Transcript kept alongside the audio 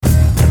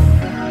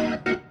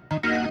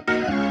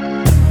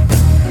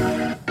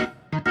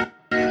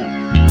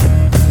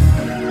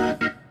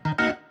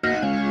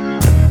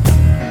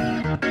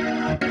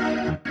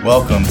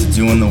Welcome to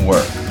Doing the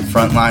Work,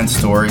 frontline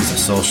stories of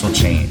social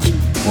change,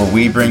 where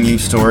we bring you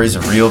stories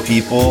of real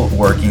people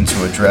working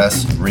to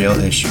address real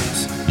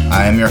issues.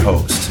 I am your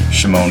host,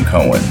 Shimon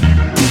Cohen.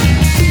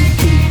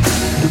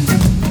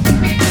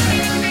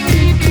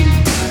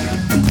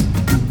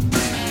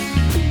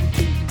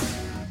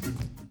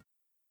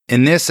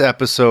 In this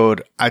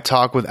episode, I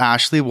talk with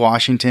Ashleigh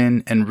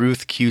Washington and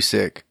Ruth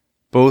Cusick,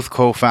 both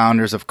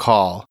co-founders of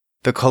CALL,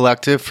 the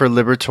Collective for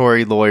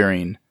Liberatory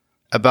Lawyering,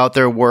 about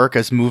their work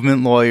as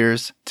movement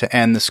lawyers to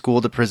end the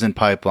school-to-prison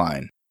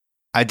pipeline.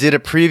 I did a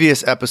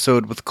previous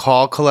episode with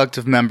CALL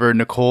Collective member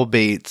Nicole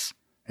Bates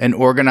and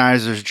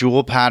organizers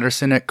Jewel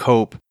Patterson at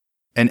COPE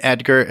and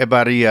Edgar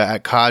Ibarria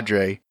at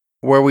Cadre,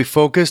 where we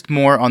focused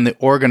more on the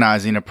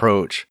organizing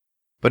approach.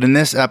 But in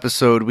this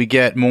episode, we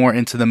get more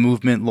into the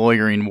movement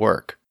lawyering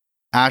work.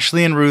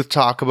 Ashleigh and Ruth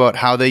talk about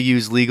how they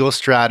use legal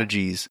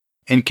strategies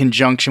in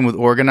conjunction with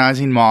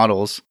organizing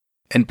models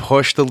and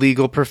push the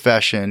legal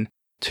profession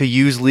to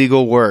use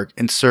legal work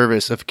in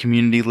service of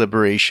community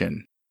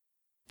liberation.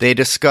 They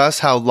discuss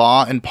how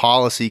law and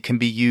policy can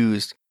be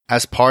used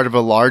as part of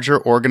a larger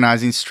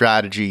organizing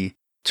strategy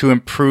to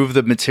improve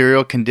the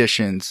material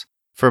conditions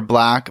for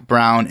Black,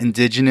 Brown,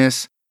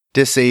 Indigenous,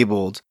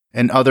 disabled,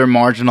 and other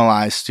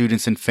marginalized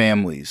students and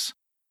families.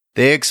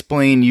 They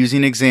explain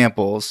using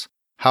examples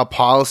how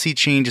policy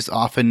change is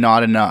often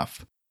not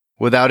enough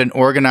without an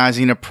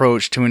organizing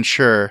approach to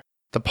ensure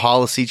the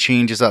policy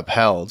change is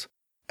upheld,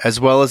 as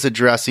well as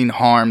addressing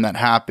harm that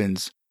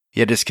happens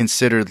yet is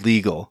considered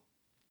legal.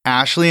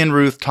 Ashleigh and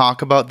Ruth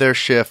talk about their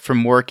shift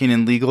from working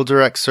in legal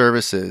direct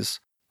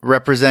services,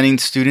 representing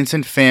students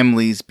and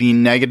families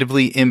being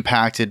negatively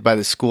impacted by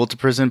the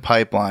school-to-prison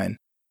pipeline,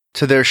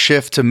 to their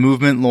shift to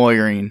movement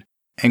lawyering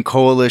and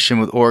coalition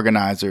with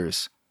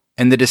organizers,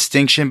 and the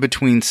distinction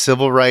between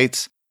civil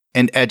rights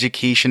and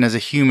education as a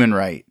human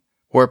right,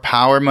 where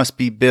power must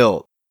be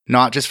built,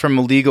 not just from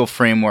a legal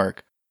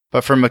framework,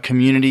 but from a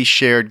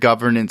community-shared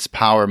governance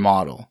power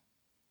model.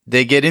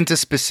 They get into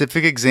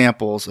specific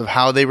examples of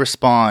how they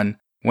respond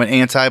when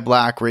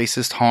anti-Black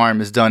racist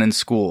harm is done in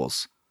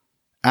schools.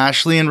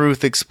 Ashleigh and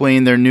Ruth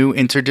explain their new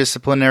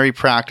interdisciplinary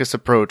practice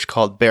approach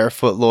called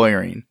barefoot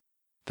lawyering.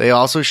 They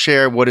also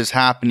share what is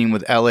happening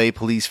with LA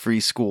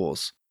police-free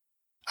schools.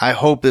 I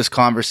hope this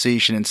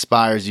conversation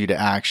inspires you to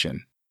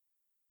action.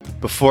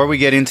 Before we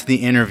get into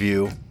the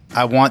interview,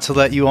 I want to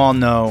let you all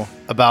know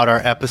about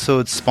our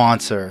episode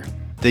sponsor,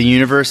 the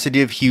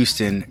University of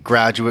Houston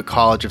Graduate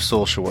College of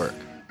Social Work.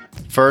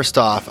 First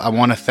off, I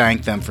want to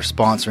thank them for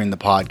sponsoring the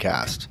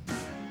podcast.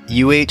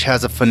 UH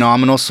has a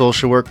phenomenal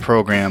social work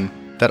program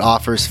that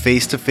offers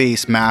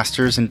face-to-face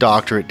master's and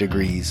doctorate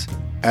degrees,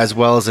 as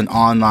well as an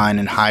online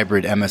and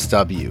hybrid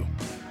MSW.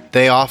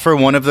 They offer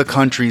one of the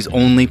country's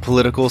only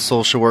political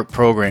social work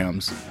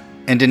programs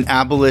and an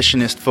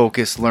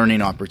abolitionist-focused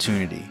learning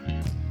opportunity.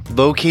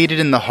 Located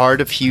in the heart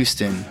of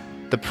Houston,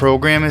 the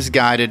program is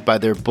guided by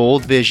their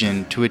bold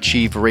vision to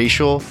achieve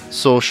racial,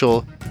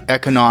 social,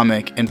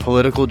 economic, and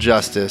political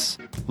justice,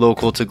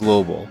 local to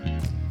global.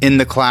 In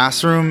the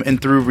classroom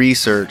and through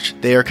research,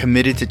 they are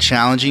committed to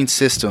challenging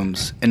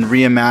systems and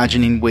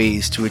reimagining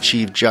ways to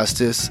achieve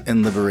justice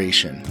and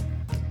liberation.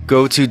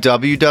 Go to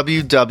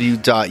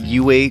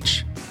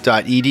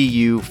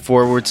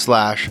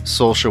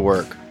www.uh.edu/social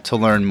work to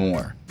learn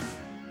more.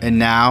 And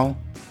now,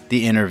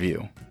 the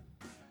interview.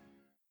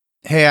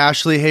 Hey,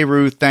 Ashleigh. Hey,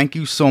 Ruth. Thank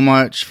you so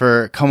much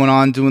for coming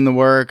on Doing the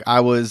Work. I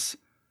was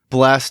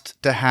blessed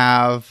to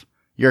have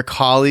your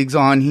colleagues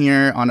on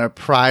here on a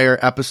prior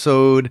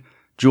episode,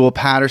 Jewel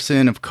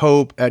Patterson of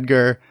COPE,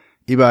 Edgar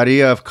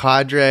Ibarria of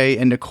Cadre,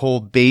 and Nicole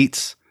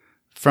Bates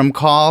from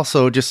CALL.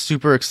 So just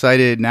super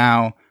excited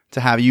now to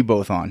have you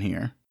both on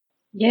here.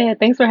 Yeah,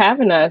 thanks for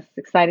having us.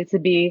 Excited to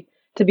be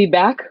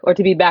back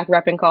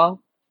repping CALL.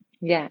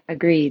 Yeah,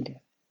 agreed.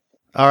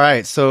 All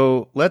right,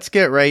 so let's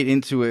get right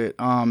into it.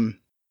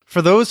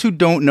 For those who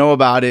don't know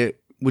about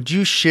it, would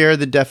you share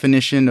the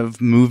definition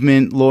of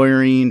movement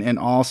lawyering, and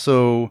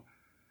also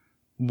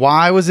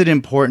why was it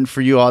important for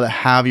you all to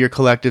have your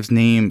collective's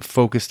name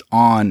focused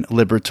on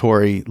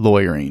liberatory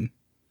lawyering,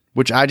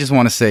 which I just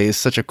want to say is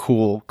such a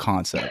cool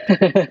concept.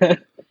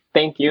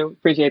 Thank you.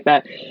 Appreciate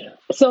that.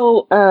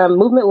 So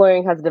movement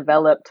lawyering has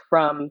developed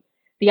from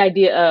the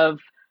idea of,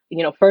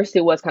 first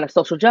it was kind of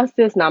social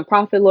justice,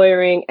 nonprofit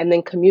lawyering, and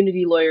then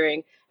community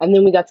lawyering. And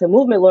then we got to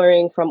movement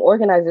lawyering from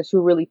organizers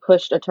who really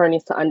pushed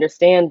attorneys to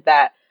understand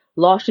that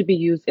law should be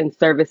used in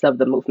service of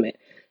the movement.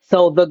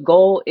 So the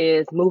goal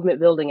is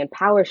movement building and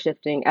power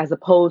shifting as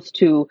opposed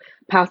to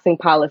passing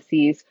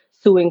policies,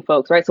 suing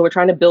folks, right? So we're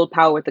trying to build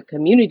power with the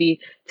community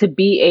to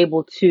be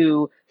able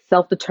to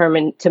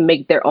self-determine, to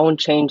make their own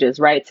changes,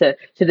 right? To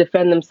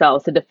defend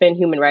themselves, to defend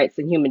human rights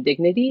and human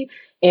dignity,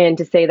 and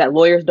to say that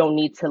lawyers don't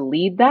need to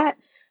lead that.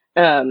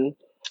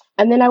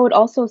 And then I would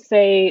also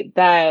say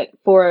that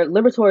for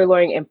liberatory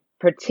lawyering in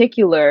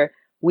particular,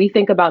 we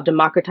think about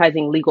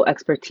democratizing legal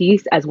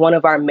expertise as one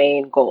of our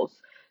main goals.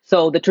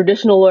 So the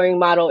traditional lawyering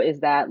model is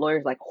that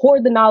lawyers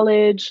hoard the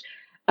knowledge,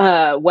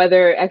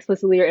 whether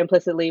explicitly or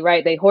implicitly,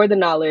 right? They hoard the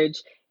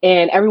knowledge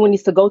And everyone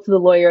needs to go to the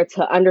lawyer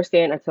to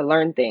understand and to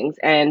learn things.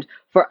 And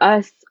for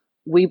us,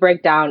 we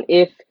break down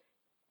if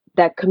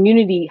that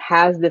community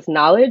has this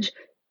knowledge,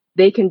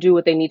 they can do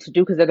what they need to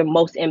do because they're the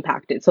most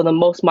impacted. So the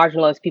most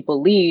marginalized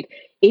people lead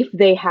if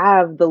they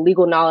have the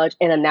legal knowledge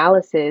and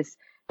analysis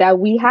that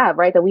we have,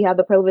 right? That we have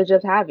the privilege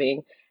of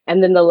having.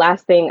 And then the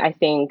last thing I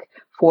think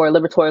for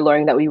liberatory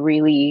lawyering that we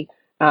really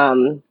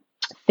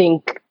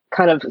think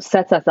kind of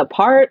sets us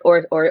apart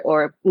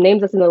or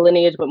names us in the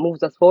lineage but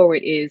moves us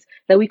forward is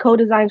that we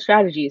co-design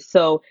strategies.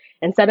 So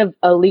instead of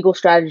a legal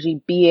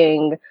strategy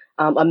being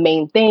a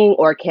main thing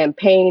or a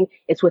campaign,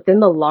 it's within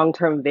the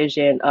long-term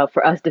vision of,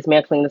 for us,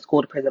 dismantling the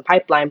school to prison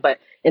pipeline, but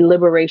in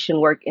liberation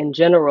work in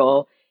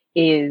general,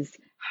 is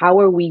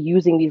how are we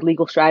using these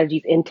legal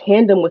strategies in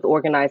tandem with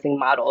organizing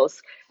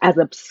models as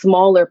a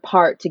smaller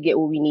part to get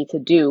what we need to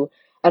do.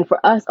 And for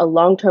us, a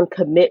long-term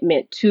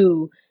commitment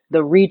to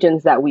the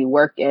regions that we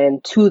work in,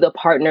 to the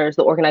partners,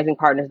 the organizing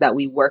partners that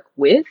we work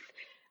with.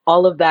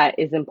 All of that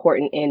is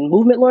important in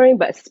movement lawyering,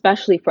 but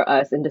especially for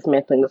us in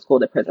dismantling the school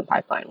to prison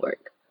pipeline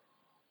work.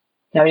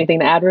 You have anything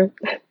to add, Ruth?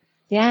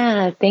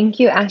 Yeah, thank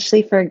you,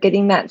 Ashleigh, for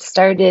getting that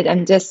started.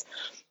 I'm just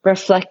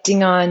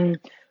reflecting on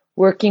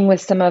working with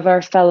some of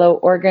our fellow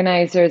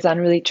organizers on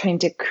really trying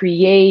to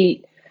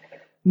create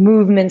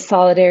movement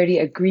solidarity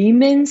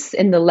agreements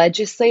in the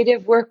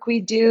legislative work we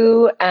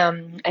do.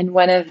 And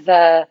one of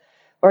the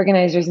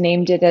organizers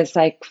named it as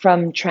like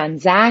from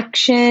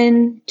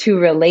transaction to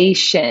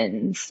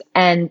relations.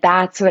 And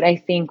that's what I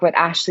think what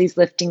Ashleigh's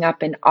lifting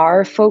up in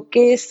our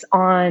focus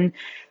on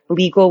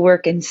legal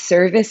work in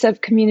service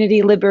of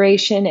community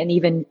liberation and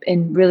even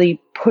in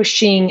really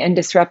pushing and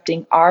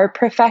disrupting our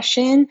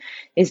profession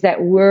is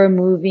that we're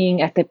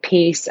moving at the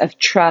pace of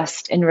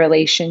trust and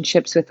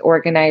relationships with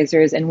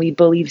organizers. And we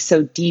believe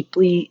so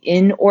deeply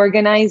in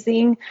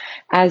organizing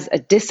as a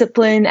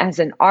discipline, as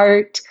an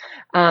art,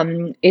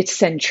 its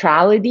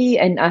centrality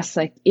and us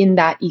like in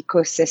that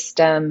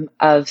ecosystem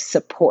of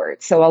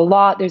support.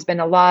 So there's been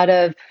a lot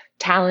of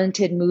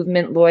talented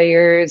movement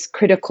lawyers,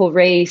 critical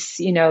race,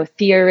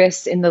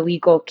 theorists in the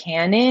legal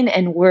canon.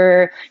 And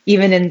we're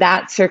even in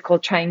that circle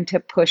trying to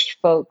push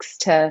folks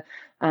to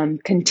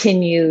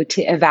continue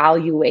to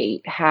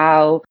evaluate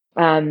how,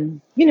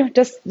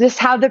 just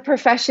how the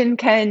profession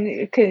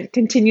can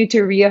continue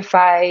to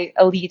reify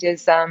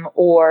elitism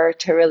or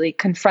to really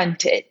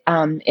confront it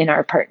in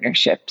our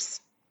partnerships.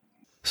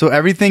 So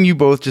everything you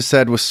both just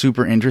said was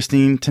super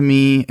interesting to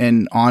me.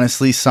 And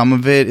honestly, some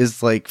of it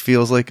is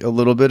feels like a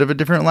little bit of a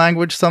different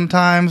language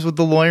sometimes with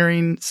the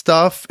lawyering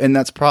stuff. And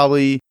that's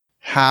probably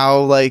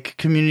how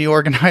community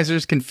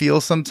organizers can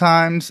feel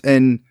sometimes.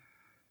 And,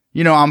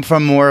 I'm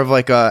from more of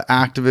a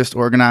activist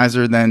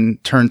organizer than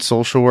turned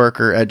social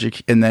worker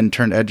and then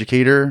turned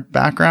educator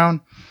background.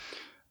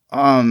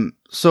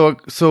 So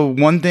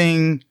one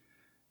thing,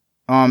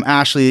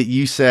 Ashleigh, that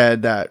you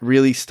said that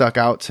really stuck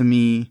out to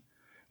me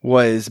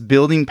was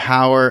building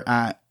power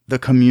at the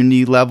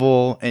community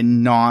level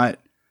and not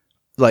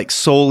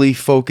solely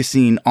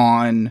focusing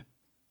on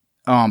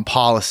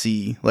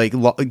policy,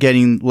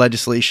 getting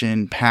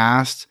legislation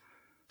passed.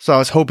 So I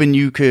was hoping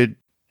you could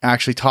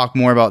actually talk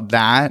more about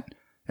that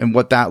and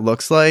what that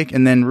looks like.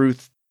 And then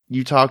Ruth,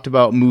 you talked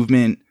about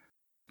movement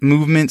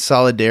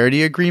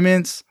solidarity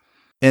agreements,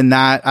 and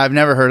that I've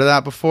never heard of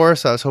that before.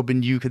 So I was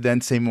hoping you could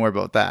then say more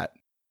about that.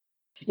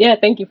 Yeah,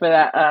 thank you for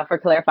that, for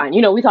clarifying.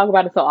 We talk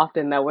about it so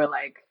often that we're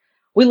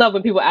we love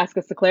when people ask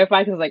us to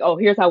clarify because it's oh,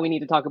 here's how we need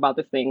to talk about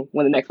this thing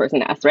when the next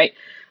person asks, right?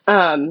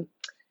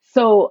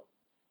 So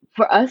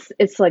for us,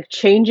 it's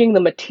changing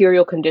the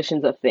material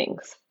conditions of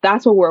things.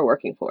 That's what we're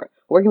working for.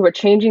 We're working for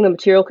changing the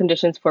material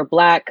conditions for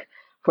Black,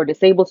 for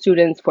disabled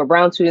students, for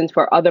brown students,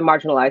 for other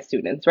marginalized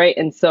students, right?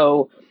 And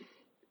so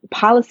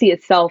policy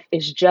itself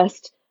is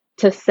just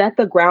to set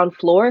the ground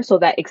floor so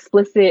that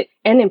explicit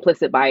and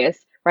implicit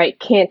bias, right,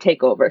 can't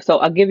take over. So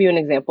I'll give you an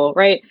example,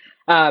 right?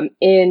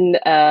 In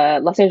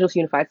Los Angeles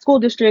Unified School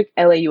District,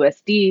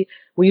 LAUSD,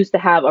 we used to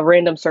have a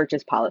random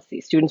searches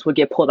policy. Students would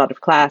get pulled out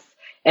of class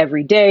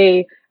every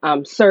day,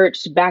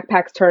 searched,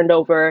 backpacks turned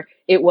over.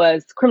 It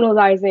was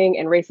criminalizing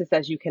and racist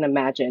as you can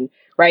imagine,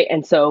 right?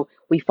 And so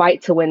we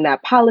fight to win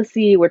that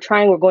policy. We're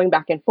going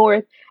back and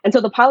forth. And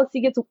so the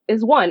policy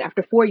is won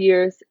after 4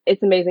 years.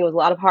 It's amazing. It was a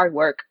lot of hard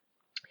work.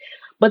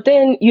 But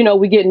then,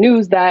 we get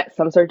news that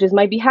some searches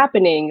might be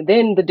happening.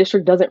 Then the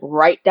district doesn't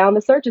write down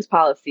the searches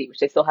policy, which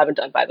they still haven't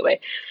done, by the way.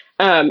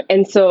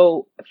 And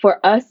so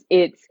for us,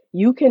 it's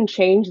you can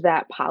change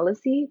that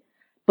policy,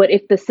 but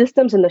if the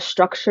systems and the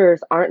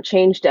structures aren't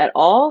changed at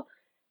all,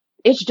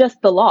 it's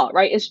just the law,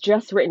 right? It's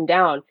just written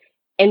down.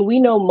 And we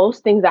know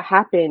most things that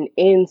happen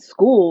in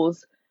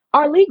schools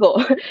are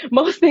legal.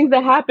 Most things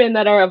that happen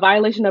that are a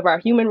violation of our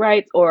human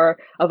rights or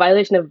a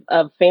violation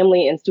of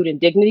family and student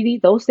dignity,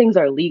 those things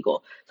are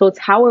legal. So it's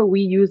how are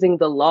we using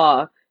the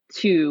law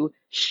to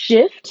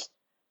shift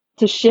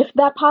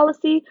that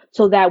policy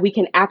so that we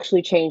can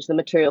actually change the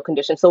material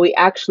conditions. So we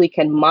actually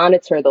can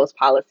monitor those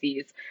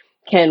policies,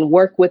 can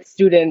work with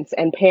students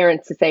and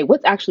parents to say,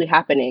 what's actually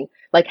happening?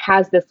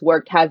 Has this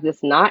worked? Has this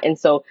not? And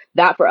so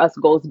that for us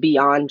goes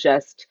beyond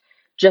just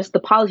just the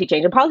policy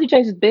change. And policy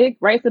change is big,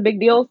 right? It's a big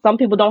deal. Some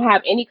people don't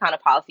have any kind of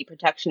policy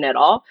protection at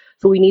all.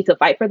 So we need to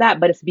fight for that.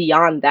 But it's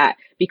beyond that,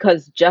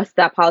 because just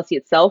that policy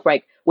itself,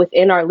 right,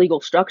 within our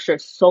legal structure,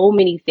 so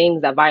many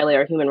things that violate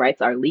our human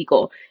rights are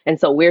legal. And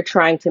so we're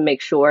trying to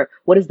make sure,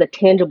 what is the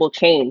tangible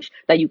change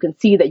that you can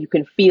see, that you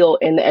can feel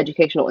in the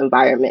educational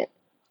environment?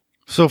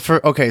 So for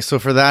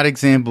that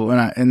example,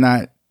 and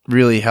that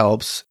really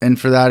helps. And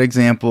for that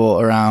example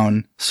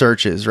around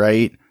searches,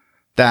 right,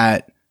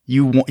 that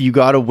you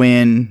got to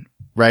win,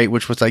 right,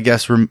 which was, I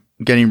guess,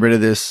 getting rid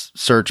of this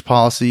search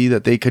policy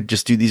that they could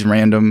just do these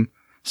random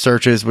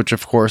searches, which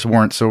of course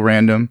weren't so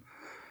random,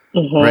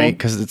 right?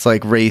 Because it's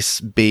like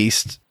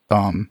race-based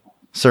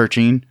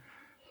searching.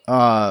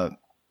 But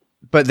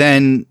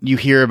then you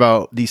hear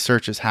about these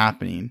searches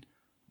happening.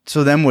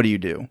 So then what do you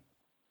do?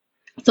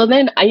 So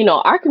then,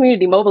 our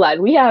community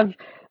mobilized. We have,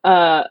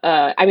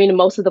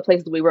 most of the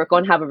places we work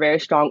on have a very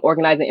strong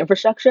organizing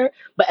infrastructure,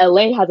 but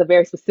LA has a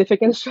very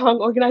specific and strong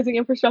organizing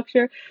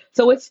infrastructure.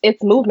 So it's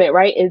movement,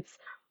 right? It's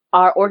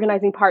our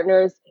organizing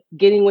partners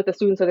getting with the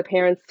students or the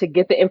parents to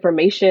get the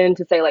information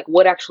to say, like,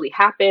 what actually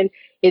happened.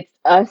 It's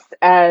us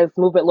as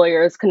movement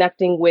lawyers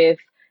connecting with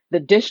the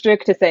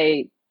district to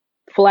say,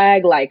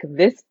 flag, like,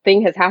 this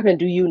thing has happened.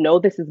 Do you know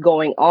this is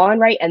going on,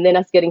 right? And then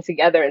us getting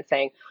together and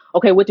saying,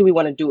 okay, what do we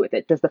want to do with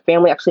it? Does the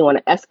family actually want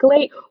to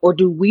escalate, or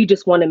do we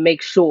just want to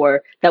make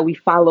sure that we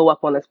follow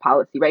up on this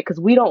policy, right? Because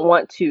we don't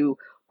want to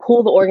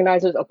pull the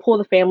organizers or pull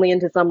the family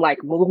into some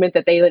like movement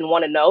that they didn't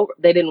want to know,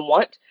 they didn't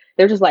want.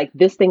 They're just like,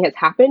 this thing has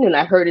happened and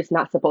I heard it's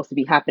not supposed to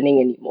be happening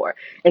anymore.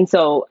 And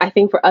so I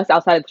think for us,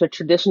 outside of the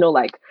traditional,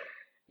 like,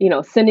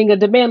 sending a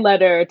demand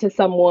letter to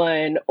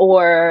someone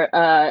or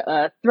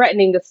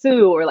threatening to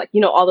sue or like,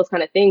 all those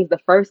kind of things, the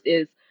first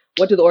is,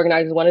 what do the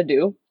organizers want to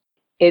do?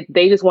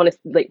 They just want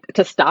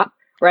to stop,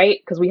 right?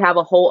 Because we have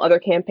a whole other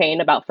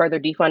campaign about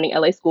further defunding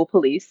LA school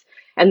police.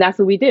 And that's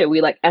what we did.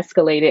 We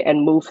escalated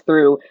and moved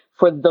through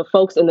for the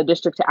folks in the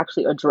district to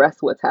actually address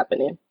what's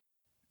happening.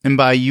 And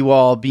by you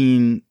all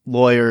being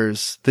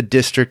lawyers, the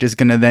district is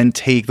going to then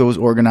take those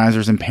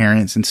organizers and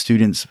parents and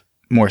students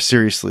more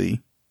seriously,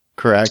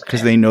 correct?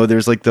 Because they know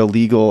there's like the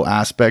legal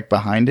aspect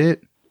behind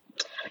it.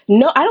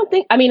 No, I don't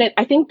think,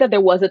 I think that there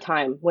was a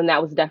time when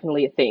that was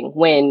definitely a thing,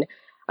 when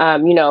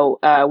we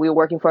were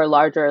working for a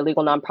larger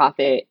legal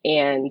nonprofit,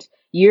 and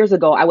years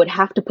ago, I would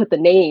have to put the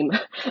name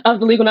of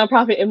the legal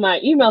nonprofit in my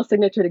email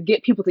signature to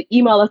get people to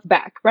email us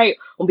back, right,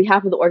 on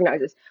behalf of the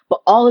organizers.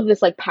 But all of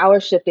this like power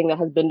shifting that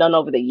has been done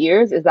over the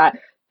years is that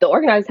the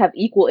organizers have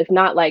equal, if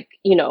not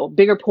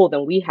bigger pull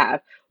than we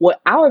have.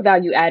 What our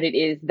value added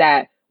is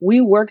that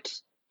we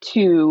worked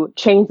to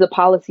change the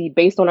policy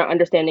based on our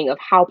understanding of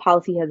how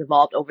policy has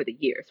evolved over the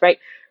years, right?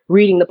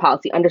 Reading the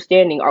policy,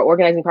 understanding. Our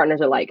organizing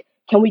partners are like,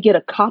 can we get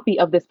a copy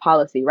of this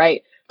policy,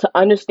 right, to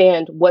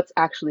understand what's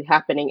actually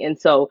happening? And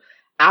so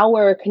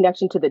our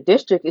connection to the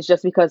district is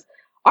just because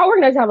our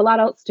organizers have a lot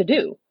else to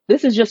do.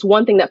 This is just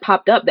one thing that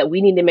popped up that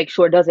we need to make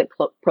sure doesn't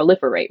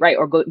proliferate, right,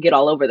 or get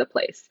all over the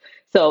place.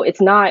 So it's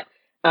not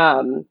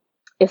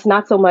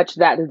so much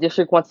that the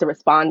district wants to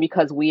respond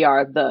because we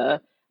are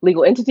the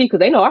legal entity, because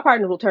they know our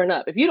partners will turn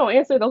up. If you don't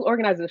answer, those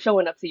organizers are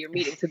showing up to your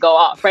meeting to go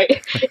off,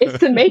 right? It's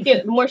to make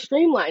it more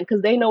streamlined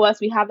because they know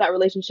us. We have that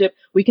relationship.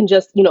 We can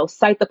just,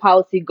 cite the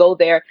policy, go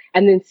there,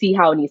 and then see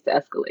how it needs to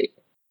escalate.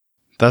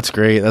 That's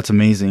great. That's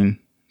amazing.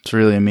 It's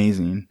really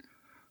amazing.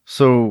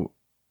 So,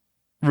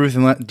 Ruth,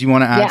 do you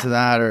want to add to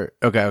that? Or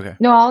okay.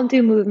 No, I'll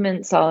do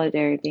movement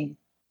solidarity.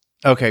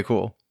 Okay,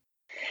 cool.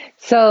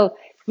 So,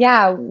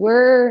 yeah,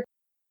 we're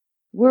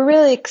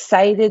really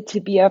excited to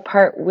be a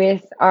part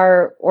with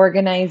our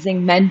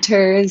organizing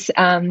mentors.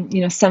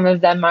 Some of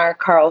them are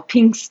Carl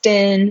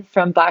Pinkston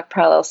from Black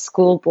Parallel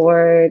School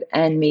Board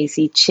and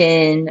Maisie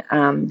Chin,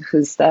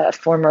 who's the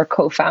former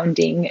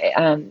co-founding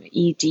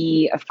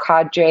ED of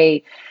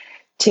Cadre,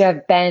 to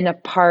have been a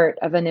part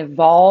of an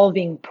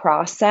evolving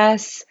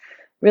process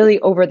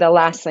really over the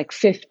last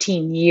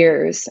 15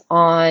 years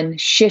on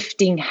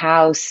shifting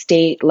how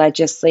state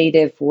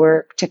legislative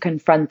work to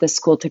confront the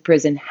school to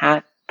prison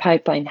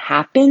pipeline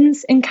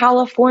happens in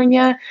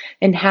California,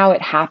 and how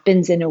it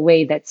happens in a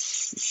way that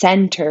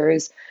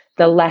centers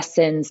the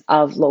lessons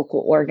of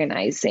local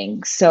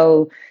organizing.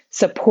 So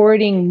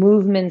supporting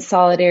movement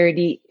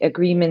solidarity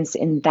agreements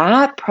in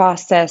that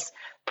process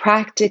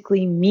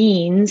practically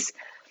means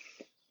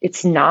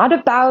it's not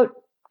about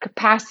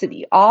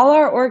capacity. All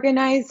our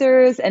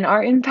organizers and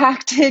our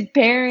impacted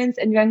parents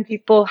and young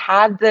people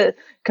have the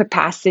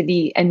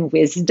capacity and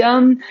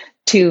wisdom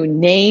to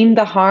name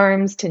the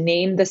harms, to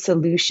name the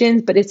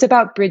solutions, but it's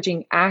about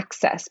bridging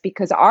access,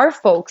 because our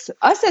folks,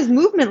 us as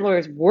movement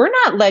lawyers, we're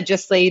not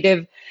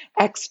legislative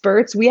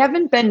experts. We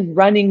haven't been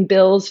running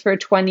bills for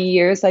 20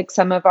 years like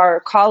some of our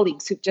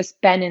colleagues who've just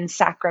been in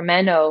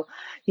Sacramento,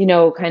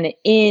 kind of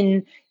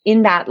in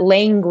in that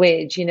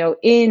language,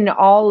 in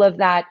all of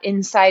that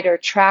insider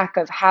track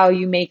of how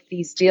you make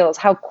these deals,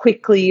 how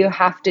quickly you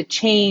have to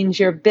change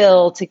your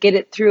bill to get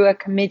it through a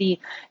committee.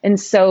 And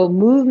so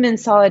movement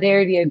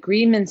solidarity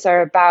agreements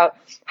are about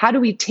how do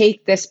we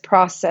take this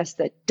process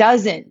that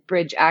doesn't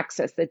bridge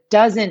access, that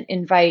doesn't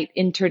invite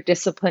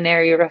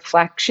interdisciplinary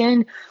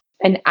reflection,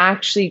 and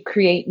actually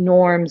create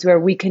norms where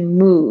we can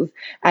move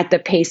at the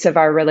pace of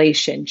our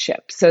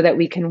relationship so that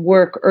we can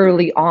work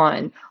early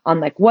on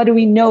like, what do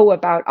we know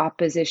about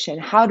opposition?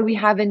 How do we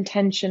have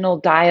intentional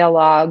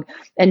dialogue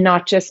and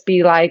not just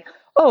be like,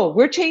 oh,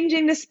 we're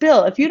changing this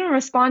bill. If you don't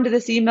respond to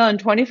this email in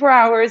 24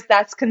 hours,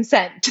 that's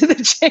consent to the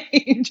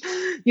change.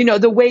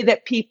 The way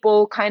that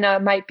people kind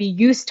of might be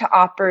used to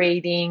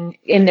operating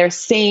in their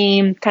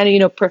same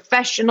kind of,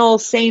 professional,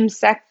 same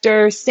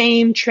sector,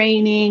 same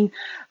training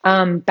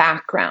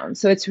background.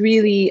 So it's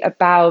really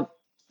about,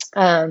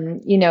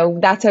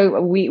 that's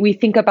how we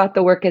think about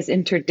the work as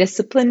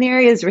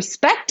interdisciplinary, as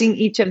respecting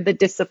each of the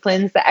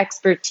disciplines, the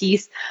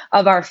expertise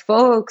of our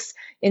folks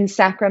in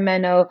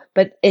Sacramento,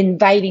 but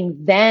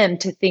inviting them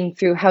to think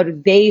through how do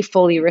they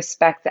fully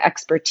respect the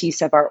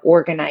expertise of our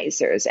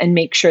organizers and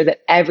make sure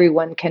that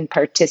everyone can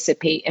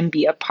participate and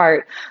be a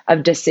part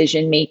of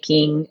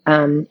decision-making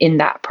in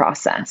that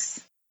process.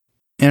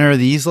 And are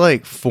these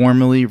like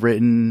formally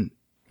written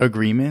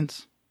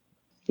agreements?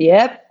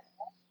 Yep.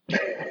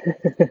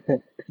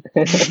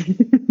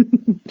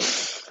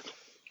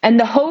 And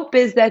the hope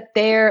is that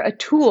they're a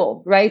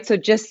tool, right? So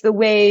just the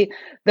way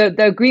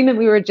the agreement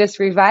we were just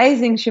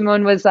revising,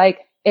 Shimon, was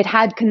like, it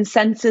had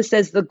consensus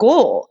as the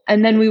goal.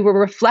 And then we were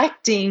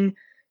reflecting,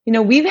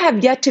 we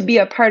have yet to be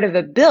a part of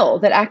a bill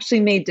that actually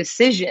made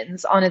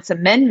decisions on its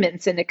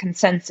amendments in a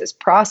consensus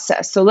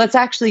process. So let's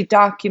actually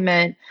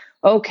document,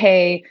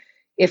 okay,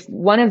 if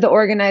one of the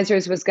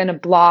organizers was going to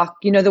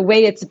block, the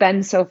way it's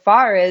been so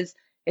far is,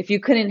 if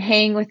you couldn't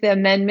hang with the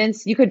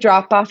amendments, you could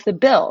drop off the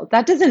bill.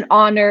 That doesn't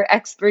honor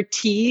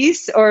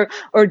expertise or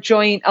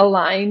joint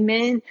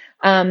alignment.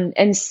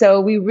 And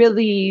so we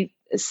really,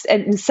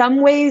 in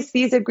some ways,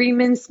 these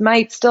agreements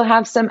might still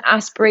have some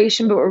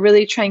aspiration, but we're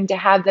really trying to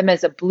have them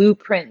as a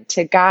blueprint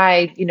to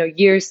guide,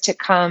 years to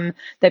come,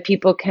 that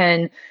people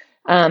can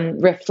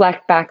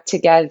reflect back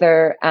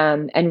together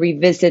and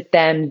revisit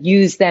them,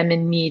 use them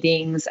in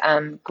meetings,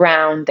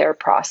 ground their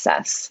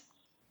process.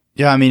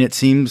 Yeah, I mean, it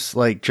seems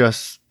like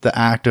just the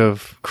act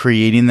of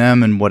creating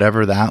them and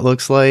whatever that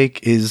looks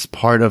like is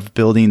part of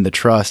building the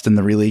trust and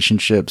the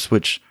relationships,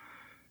 which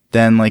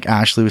then, like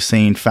Ashleigh was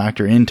saying,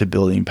 factor into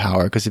building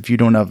power. Because if you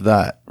don't have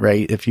that,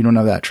 right, if you don't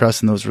have that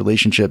trust in those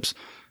relationships,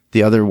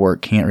 the other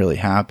work can't really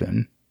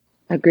happen.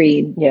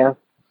 Agreed. Yeah.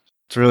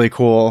 It's really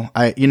cool.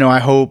 I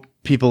hope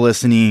people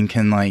listening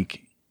can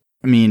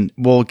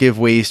we'll give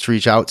ways to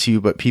reach out to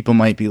you, but people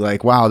might be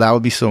like, wow, that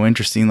would be so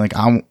interesting. Like,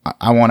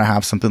 I want to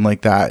have something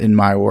like that in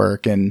my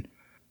work. And,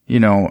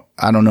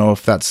 I don't know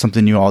if that's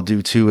something you all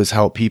do too, is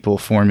help people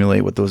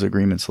formulate what those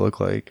agreements look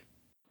like.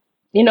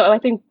 I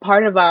think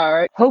part of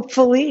our,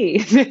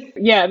 hopefully,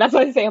 yeah, that's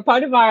what I say. A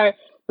part of our,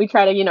 we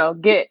try to,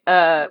 get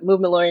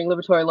movement lawyering,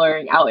 liberatory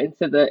lawyering out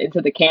into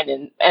the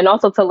canon, and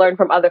also to learn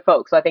from other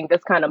folks. So I think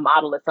this kind of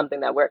model is something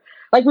that we're,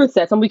 like Ruth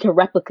said, something we can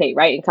replicate,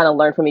 right? And kind of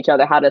learn from each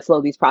other how to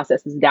slow these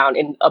processes down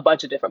in a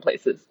bunch of different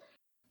places.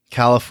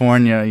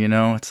 California,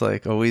 it's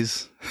like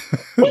always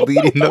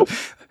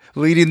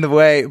leading the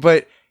way.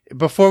 But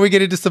before we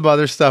get into some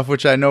other stuff,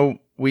 which I know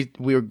we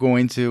were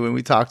going to, and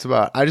we talked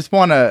about, I just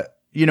want to,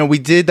 we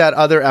did that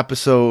other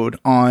episode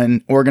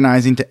on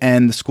organizing to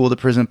end the school to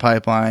prison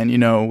pipeline,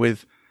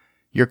 with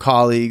your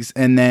colleagues.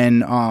 And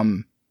then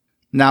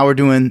now we're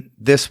doing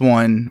this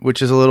one,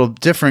 which is a little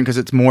different because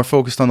it's more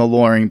focused on the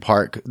lawyering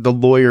part,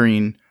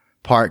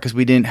 because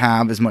we didn't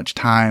have as much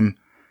time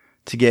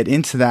to get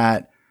into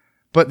that.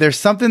 But there's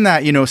something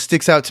that,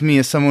 sticks out to me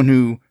as someone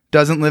who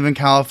doesn't live in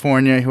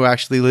California, who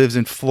actually lives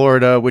in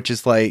Florida, which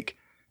is like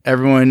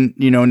everyone,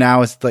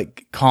 now is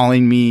like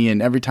calling me. And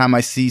every time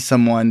I see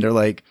someone, they're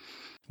like,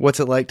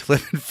 what's it like to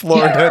live in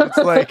Florida? It's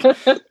like,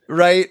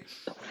 right.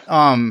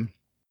 And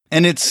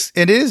it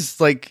is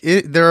like,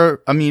 there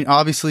are,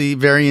 obviously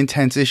very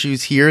intense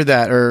issues here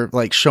that are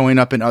like showing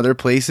up in other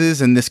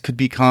places. And this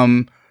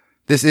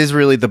is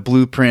really the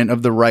blueprint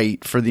of the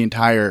right for the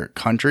entire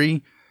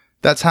country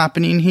that's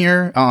happening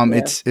here.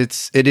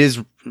 It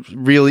is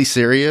really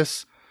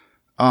serious.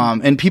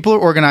 And people are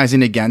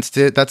organizing against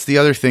it. That's the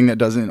other thing that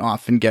doesn't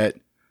often get,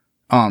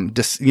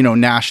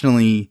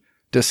 nationally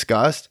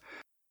discussed.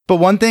 But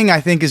one thing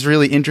I think is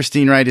really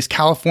interesting, right, is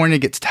California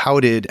gets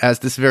touted as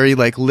this very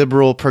like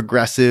liberal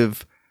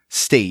progressive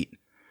state,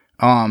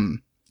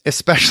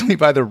 especially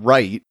by the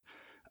right.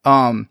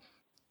 So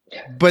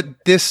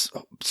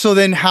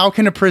then how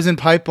can a prison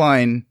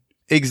pipeline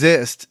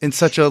exist in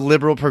such a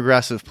liberal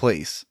progressive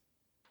place?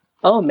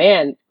 Oh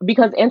man,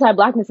 because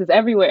anti-Blackness is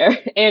everywhere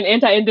and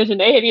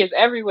anti-indigeneity is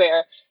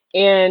everywhere.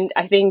 And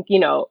I think,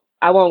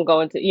 I won't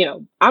go into,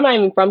 I'm not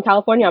even from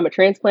California. I'm a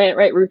transplant,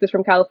 right? Ruth is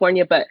from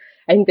California, but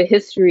I think the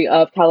history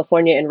of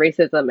California and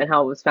racism and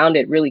how it was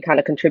founded really kind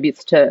of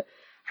contributes to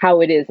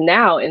how it is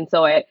now. And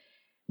so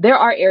there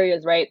are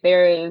areas, right?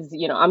 There is,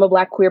 I'm a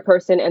Black queer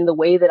person, and the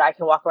way that I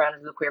can walk around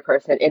as a queer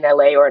person in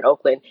LA or in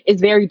Oakland is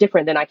very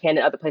different than I can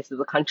in other places of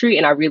the country.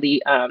 And I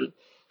really,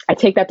 I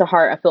take that to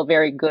heart. I feel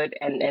very good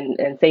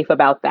and safe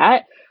about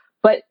that.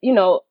 But,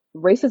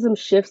 racism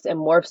shifts and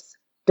morphs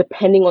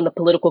depending on the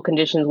political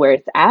conditions where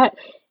it's at.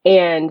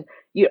 And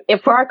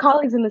if for our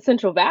colleagues in the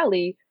Central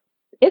Valley,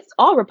 it's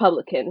all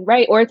Republican,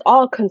 right? Or it's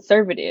all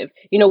conservative.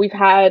 We've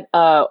had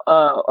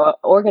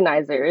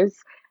organizers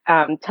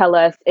tell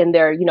us in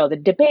their, the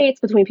debates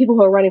between people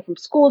who are running from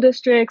school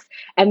districts,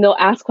 and they'll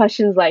ask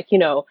questions like,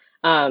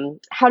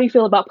 how do you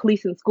feel about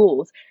police in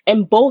schools?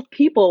 And both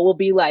people will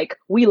be like,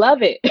 we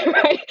love it,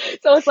 right?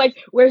 So it's like,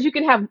 whereas you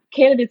can have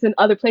candidates in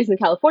other places in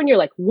California,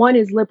 like one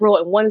is liberal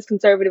and one is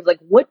conservative. Like,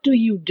 what do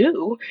you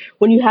do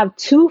when you have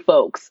two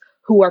folks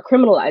who are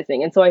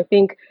criminalizing? And so I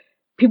think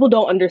people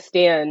don't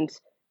understand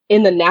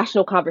in the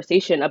national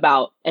conversation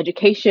about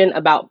education,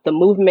 about the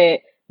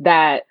movement,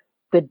 that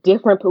the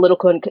different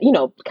political,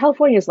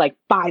 California is like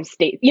 5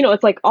 states,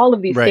 it's like all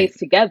of these states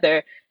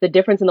together, the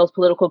difference in those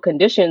political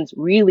conditions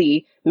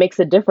really makes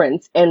a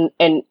difference. And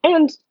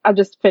I'll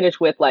just finish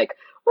with like,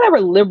 whatever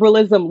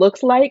liberalism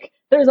looks like,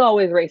 there's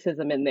always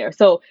racism in there.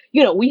 So,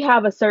 we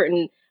have a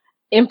certain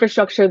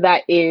infrastructure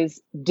that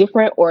is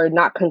different or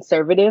not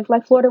conservative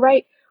like Florida,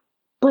 right?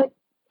 But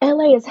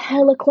LA is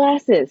hella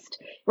classist,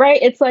 right?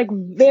 It's like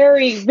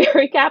very,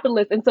 very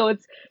capitalist. And so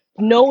it's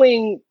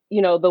knowing,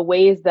 the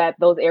ways that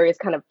those areas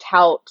kind of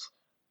tout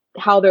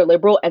how they're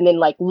liberal, and then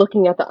like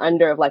looking at the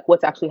under of like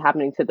what's actually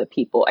happening to the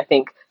people. I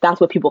think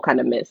that's what people kind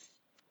of miss.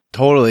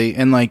 Totally.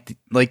 And like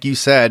you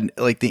said,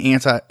 like the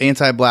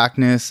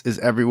anti-blackness is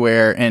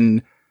everywhere.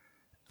 And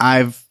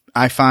I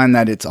find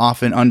that it's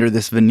often under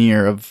this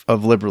veneer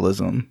of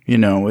liberalism,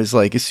 is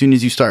like, as soon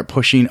as you start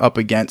pushing up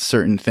against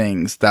certain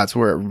things, that's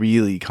where it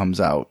really comes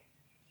out.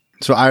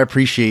 So I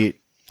appreciate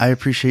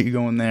you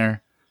going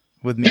there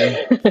with me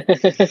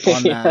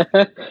on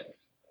that.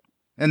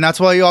 And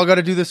that's why you all got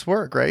to do this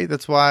work, right?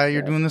 That's why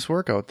you're doing this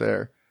work out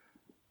there.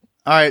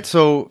 All right.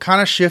 So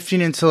kind of shifting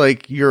into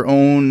like your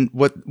own,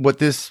 what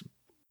this,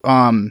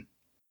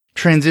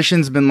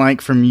 transition's been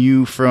like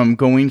from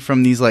going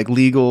from these like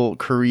legal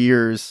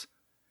careers,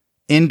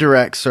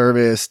 indirect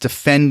service,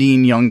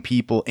 defending young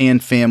people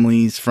and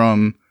families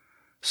from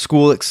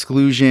school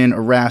exclusion,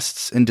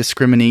 arrests, and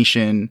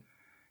discrimination,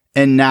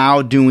 and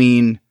now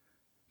doing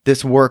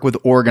this work with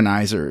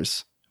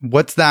organizers.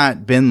 What's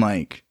that been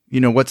like?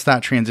 What's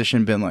that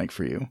transition been like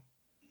for you?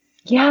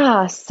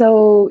 Yeah.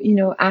 So,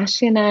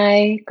 Ashleigh and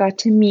I got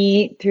to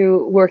meet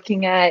through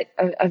working at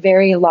a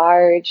very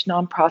large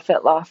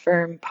nonprofit law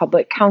firm,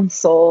 public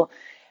counsel.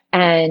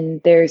 And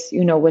there's,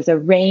 was a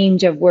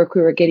range of work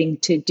we were getting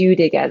to do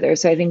together.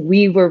 So I think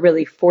we were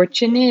really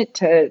fortunate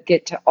to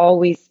get to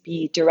always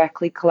be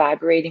directly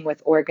collaborating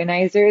with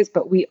organizers,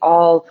 but we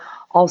all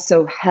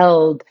also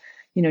held,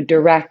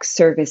 direct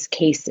service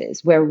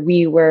cases where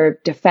we were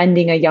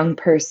defending a young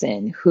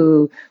person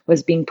who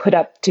was being put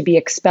up to be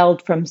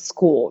expelled from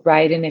school,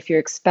 right? And if you're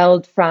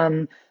expelled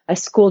from a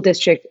school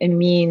district, it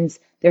means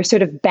they're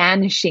sort of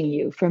banishing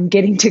you from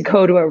getting to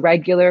go to a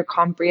regular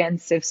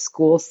comprehensive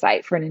school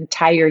site for an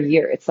entire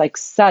year. It's like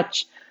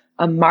such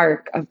a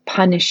mark of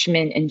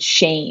punishment and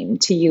shame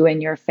to you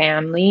and your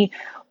family.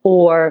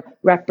 Or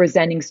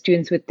representing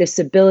students with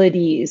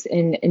disabilities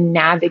in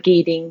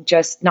navigating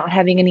just not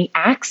having any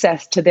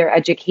access to their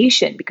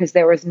education because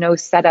there was no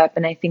setup.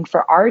 And I think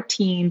for our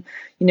team,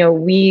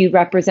 we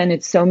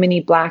represented so many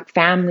Black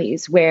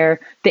families where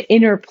the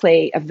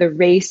interplay of the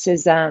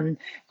racism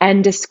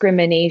and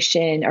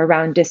discrimination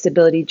around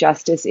disability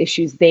justice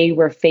issues they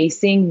were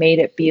facing made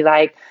it be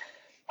like,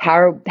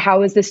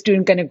 how is the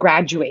student going to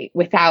graduate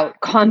without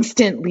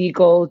constant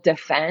legal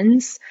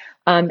defense?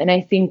 And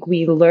I think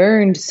we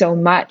learned so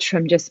much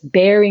from just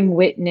bearing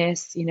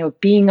witness,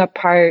 being a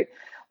part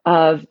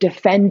of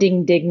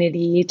defending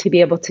dignity, to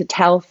be able to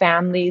tell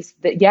families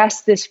that,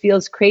 yes, this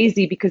feels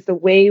crazy because the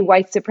way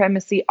white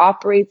supremacy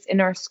operates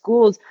in our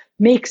schools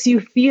makes you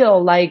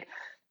feel like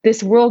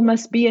this world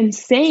must be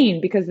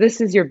insane because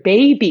this is your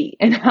baby.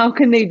 And how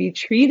can they be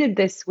treated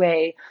this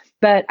way?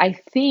 But I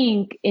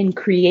think in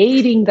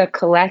creating the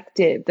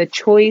collective, the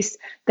choice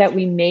that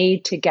we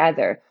made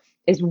together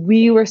is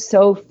we were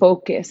so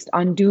focused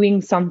on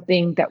doing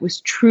something that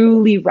was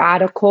truly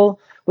radical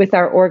with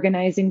our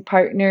organizing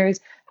partners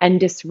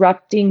and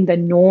disrupting the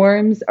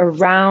norms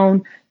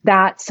around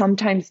that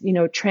sometimes,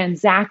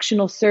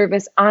 transactional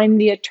service. I'm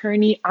the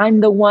attorney. I'm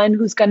the one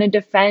who's going to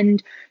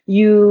defend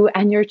you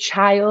and your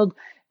child,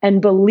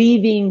 and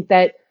believing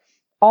that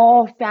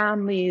all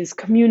families,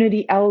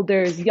 community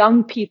elders,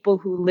 young people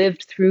who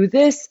lived through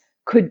this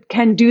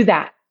can do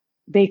that.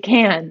 They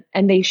can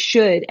and they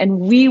should. And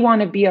we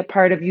want to be a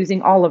part of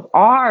using all of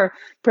our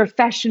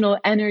professional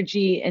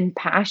energy and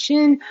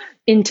passion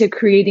into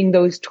creating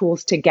those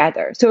tools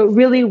together. So it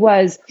really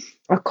was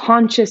a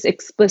conscious,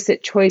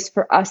 explicit choice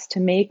for us to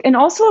make. And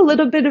also a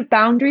little bit of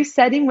boundary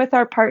setting with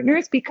our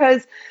partners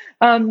because,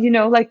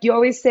 like you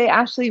always say,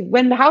 Ashleigh,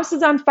 when the house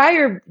is on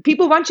fire,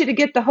 people want you to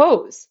get the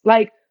hose.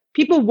 Like,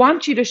 people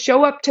want you to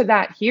show up to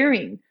that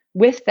hearing.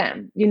 with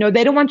them.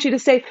 They don't want you to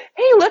say,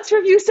 hey, let's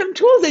review some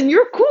tools and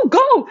you're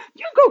cool.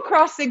 You go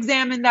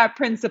cross-examine that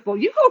principal.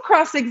 You go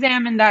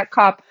cross-examine that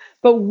cop.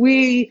 But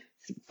we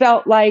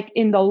felt like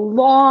in the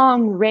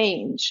long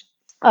range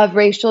of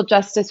racial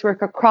justice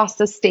work across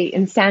the state,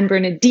 in San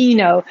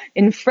Bernardino,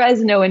 in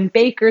Fresno, in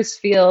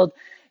Bakersfield,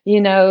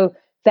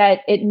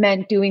 that it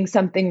meant doing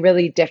something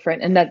really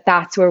different, and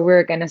that's where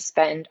we're going to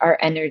spend our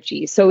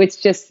energy. So it's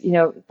just,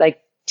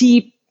 like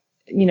deep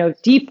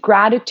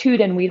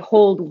gratitude, and we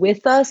hold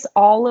with us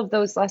all of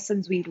those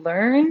lessons we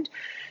learned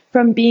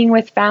from being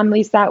with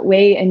families that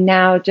way, and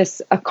now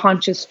just a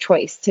conscious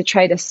choice to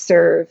try to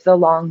serve the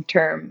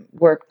long-term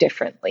work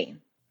differently.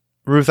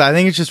 Ruth, I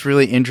think it's just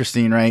really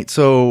interesting, right?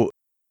 So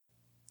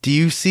do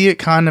you see it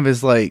kind of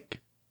as like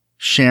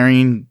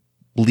sharing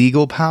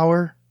legal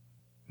power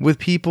with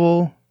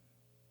people?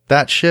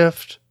 That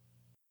shift?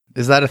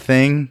 Is that a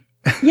thing?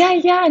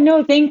 Yeah.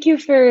 No, thank you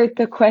for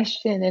the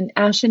question. And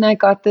Ash and I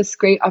got this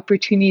great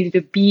opportunity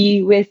to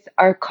be with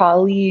our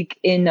colleague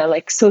in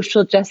a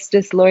social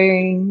justice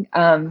lawyering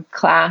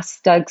class.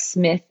 Doug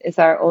Smith is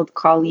our old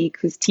colleague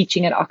who's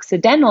teaching at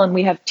Occidental, and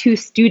we have 2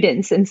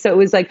 students. And so it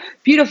was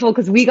beautiful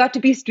because we got to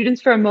be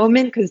students for a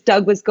moment, because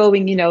Doug was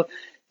going,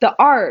 the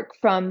arc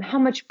from how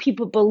much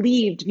people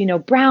believed,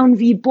 Brown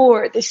v.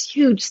 Boer, this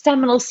huge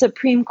seminal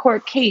Supreme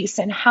Court case,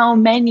 and how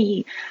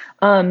many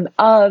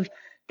of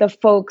the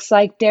folks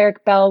like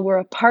Derek Bell were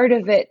a part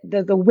of it,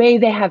 the way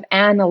they have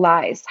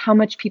analyzed how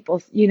much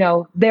people,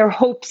 their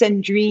hopes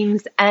and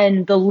dreams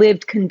and the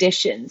lived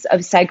conditions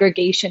of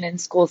segregation in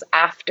schools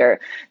after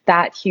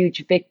that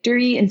huge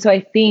victory. And so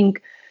I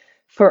think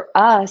for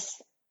us,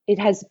 it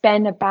has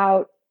been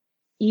about,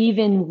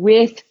 even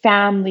with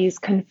families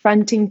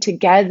confronting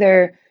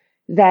together,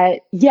 that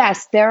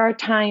yes, there are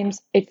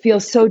times it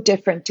feels so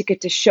different to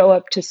get to show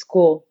up to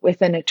school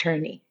with an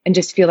attorney and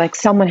just feel like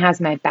someone has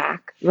my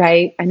back,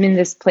 right? I'm in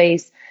this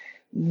place.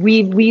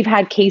 We've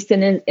had cases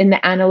in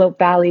the Antelope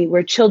Valley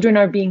where children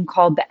are being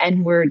called the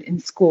N-word in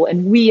school,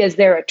 and we as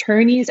their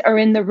attorneys are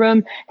in the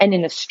room, and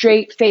in a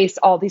straight face,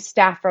 all these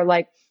staff are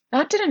like,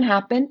 that didn't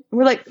happen.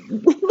 We're like,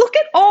 look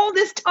at all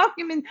this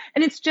document.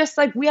 And it's just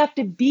we have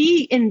to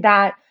be in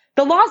that.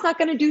 The law's not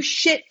going to do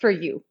shit for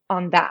you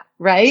on that,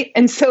 right?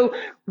 And so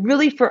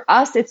really for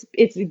us,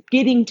 it's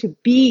getting to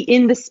be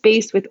in the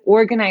space with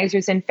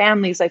organizers and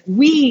families.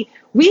 We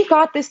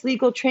got this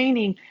legal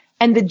training,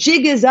 and the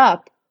jig is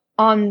up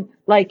on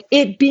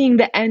it being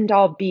the end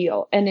all be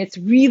all. And it's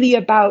really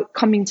about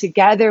coming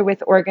together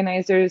with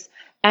organizers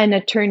and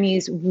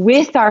attorneys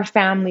with our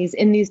families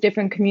in these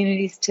different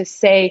communities to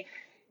say,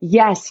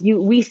 yes,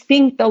 we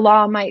think the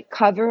law might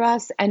cover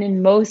us. And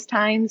in most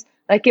times,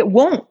 it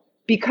won't.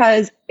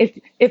 Because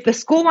if the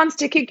school wants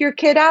to kick your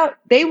kid out,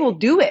 they will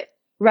do it,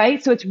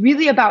 right? So it's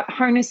really about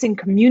harnessing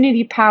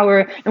community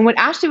power. And what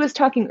Ashleigh was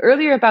talking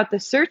earlier about the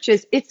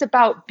searches, it's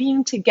about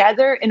being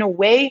together in a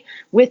way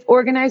with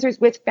organizers,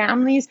 with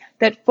families,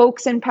 that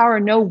folks in power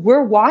know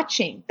we're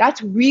watching.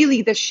 That's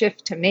really the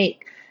shift to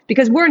make,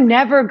 because we're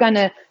never going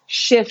to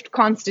shift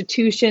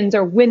constitutions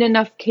or win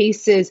enough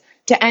cases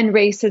to end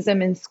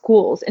racism in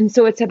schools. And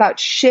so it's about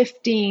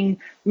shifting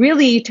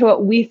really to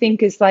what we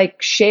think is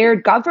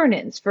shared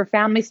governance for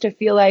families to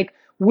feel like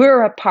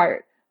we're a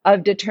part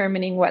of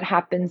determining what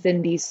happens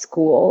in these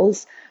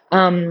schools.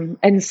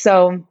 And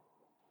so,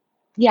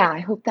 yeah, I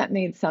hope that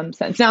made some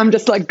sense. Now I'm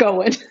just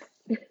going.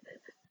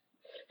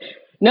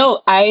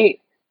 No, I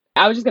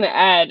was just going to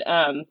add,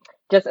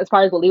 just as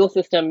far as the legal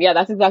system, yeah,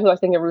 that's exactly what I was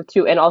thinking, Ruth,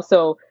 too. And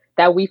also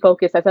that we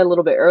focus, I said a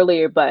little bit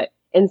earlier, but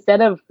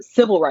instead of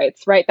civil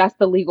rights, right? That's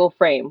the legal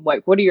frame.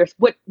 What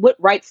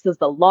rights does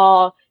the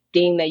law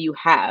deem that you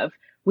have?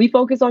 We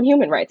focus on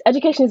human rights.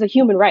 Education is a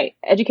human right.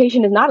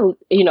 Education is not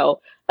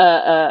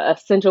a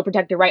essential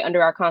protected right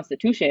under our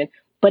Constitution,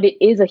 but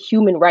it is a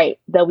human right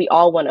that we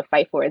all want to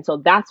fight for. And so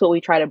that's what we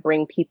try to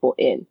bring people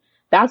in.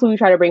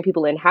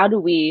 How do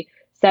we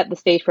set the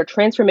stage for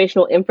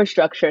transformational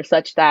infrastructure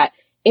such that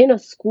in a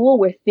school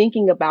we're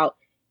thinking about,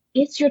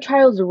 it's your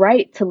child's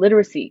right to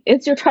literacy.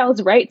 It's your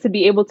child's right to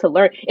be able to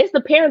learn. It's the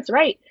parents'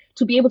 right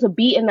to be able to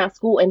be in that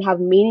school and have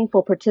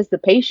meaningful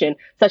participation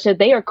such that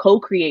they are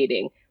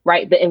co-creating,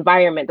 right, the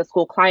environment, the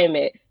school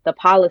climate, the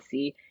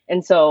policy.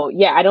 And so,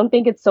 yeah, I don't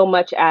think it's so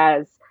much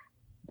as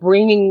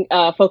bringing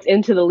folks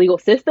into the legal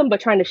system, but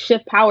trying to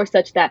shift power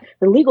such that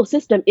the legal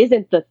system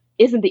isn't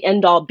the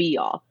end all be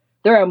all.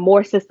 There are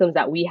more systems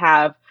that we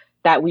have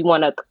that we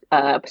want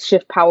to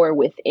shift power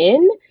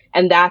within.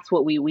 And that's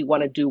what we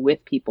want to do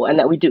with people, and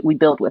that we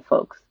build with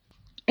folks.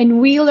 And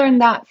we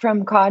learned that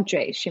from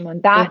Cadre, Shimon.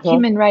 That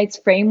human rights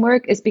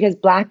framework is because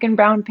Black and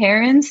Brown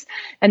parents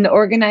and the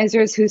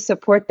organizers who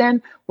support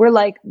them were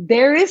like,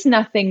 there is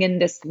nothing in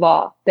this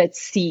law that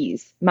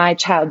sees my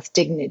child's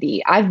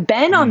dignity. I've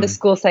been on the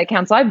school site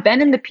council. I've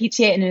been in the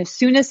PTA. And as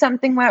soon as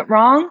something went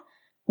wrong,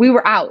 we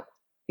were out.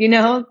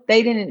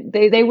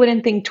 They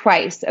wouldn't think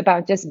twice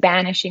about just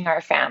banishing our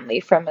family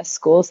from a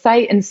school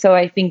site. And so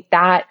I think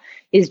that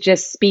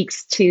just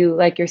speaks to,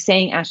 like you're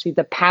saying, Ashleigh,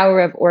 the power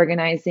of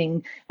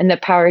organizing and the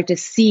power to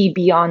see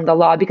beyond the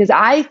law. Because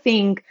I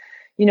think,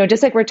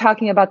 just like we're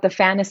talking about the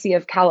fantasy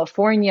of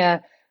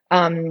California,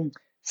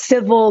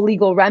 civil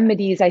legal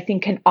remedies, I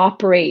think, can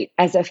operate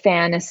as a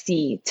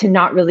fantasy to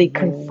not really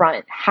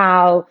confront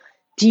how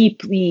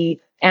deeply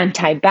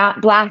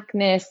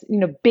anti-Blackness,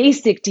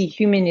 basic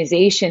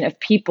dehumanization of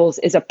peoples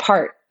is a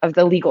part of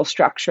the legal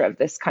structure of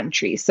this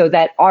country, so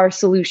that our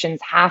solutions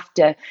have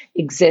to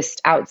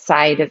exist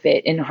outside of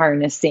it in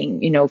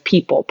harnessing,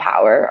 people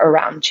power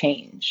around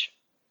change.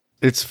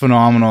 It's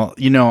phenomenal.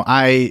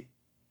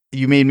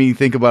 You made me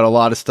think about a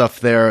lot of stuff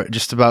there,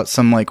 just about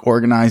some like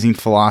organizing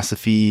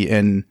philosophy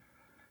and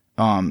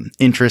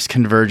interest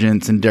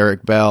convergence and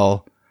Derek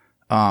Bell.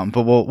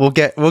 But we'll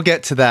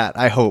get to that.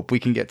 I hope we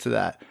can get to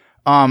that.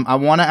 I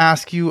want to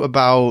ask you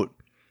about,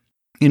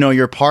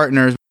 your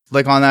partners.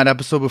 Like on that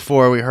episode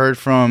before, we heard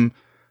from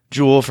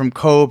Jewel from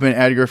Cope and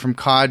Edgar from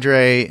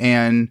Cadre,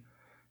 and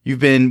you've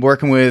been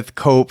working with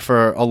Cope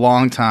for a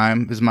long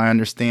time, is my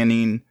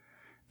understanding.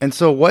 And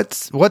so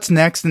what's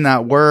next in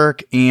that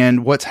work,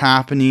 and what's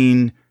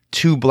happening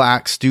to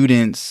Black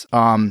students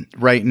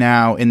right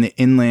now in the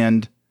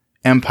Inland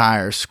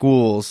Empire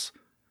schools,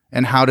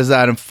 and how does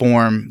that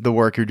inform the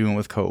work you're doing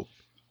with Cope?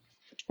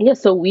 Yeah,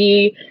 so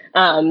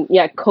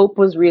Cope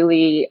was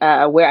really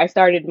where I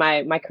started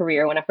my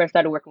career when I first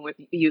started working with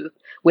youth,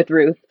 with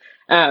Ruth.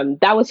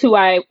 That was who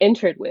I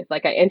entered with.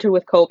 Like, I entered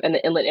with Cope and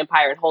the Inland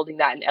Empire and holding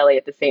that in LA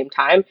at the same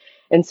time.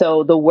 And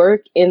so the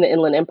work in the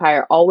Inland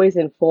Empire always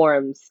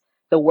informs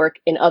the work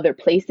in other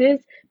places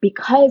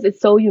because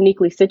it's so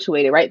uniquely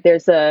situated, right?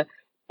 There's a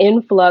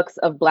influx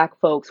of Black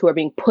folks who are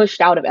being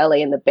pushed out of LA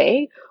in the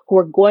Bay, who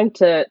are going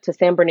to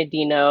San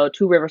Bernardino,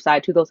 to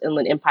Riverside, to those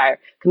Inland Empire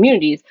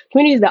communities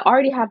that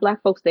already have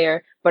Black folks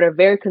there, but are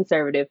very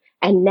conservative.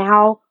 And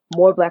now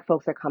more Black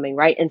folks are coming,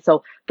 right? And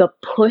so the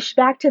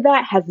pushback to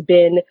that has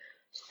been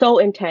so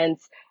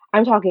intense.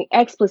 I'm talking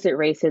explicit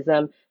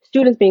racism,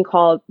 students being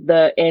called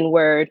the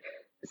N-word,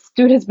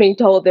 students being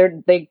told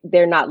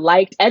they're not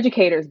liked,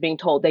 educators being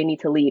told they need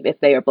to leave if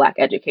they are Black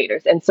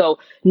educators. And so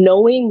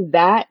knowing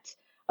that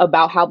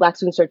about how Black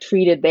students are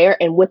treated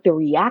there and what the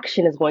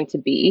reaction is going to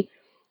be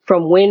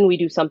from when we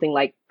do something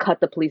like cut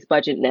the police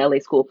budget in LA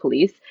school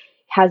police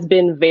has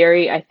been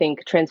very, I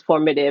think,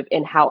 transformative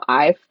in how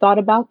I've thought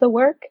about the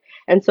work.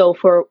 And so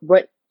for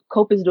what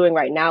Cope is doing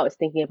right now is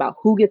thinking about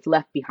who gets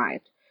left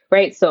behind,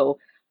 right? So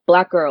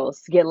Black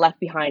girls get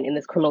left behind in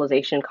this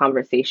criminalization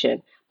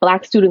conversation.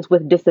 Black students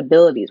with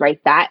disabilities,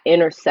 right? That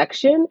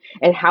intersection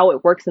and how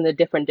it works in the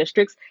different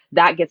districts,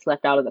 that gets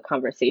left out of the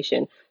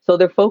conversation. So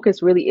their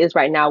focus really is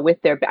right now with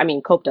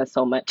Cope does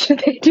so much.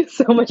 They do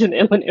so much in the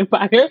Inland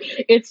Empire.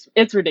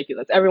 It's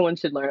ridiculous. Everyone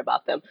should learn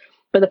about them.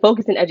 But the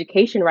focus in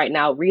education right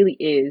now really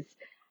is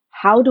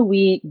how do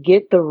we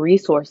get the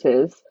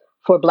resources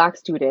for Black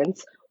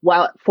students,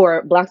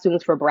 for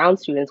brown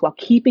students, while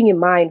keeping in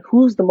mind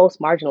who's the most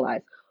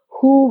marginalized,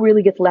 who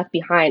really gets left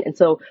behind. And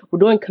so we're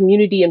doing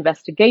community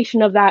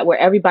investigation of that, where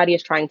everybody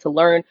is trying to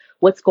learn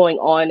what's going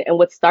on. And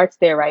what starts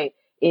there, right,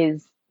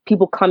 is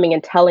people coming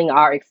and telling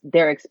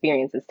their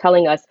experiences,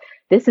 telling us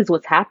this is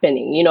what's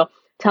happening,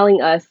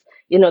 telling us,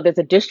 there's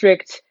a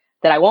district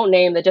that I won't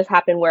name that just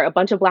happened where a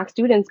bunch of Black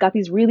students got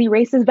these really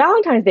racist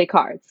Valentine's Day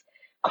cards,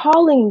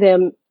 calling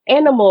them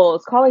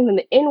animals, calling them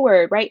the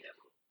N-word, right?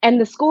 And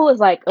the school is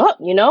like,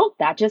 oh,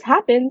 that just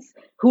happens.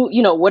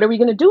 What are we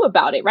going to do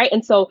about it, right?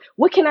 And so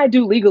what can I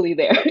do legally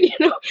there?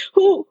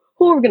 Who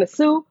are we going to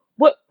sue?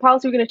 What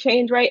policy are we going to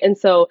change, right? And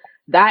so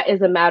that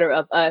is a matter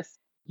of us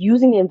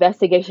using the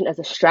investigation as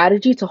a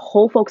strategy to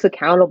hold folks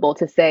accountable,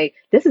 to say,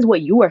 this is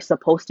what you are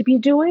supposed to be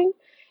doing,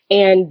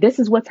 and this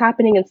is what's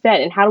happening instead.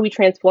 And how do we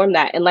transform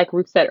that? And like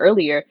Ruth said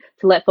earlier,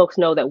 to let folks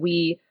know that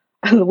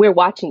we're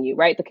watching you,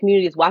 right? The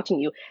community is watching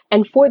you.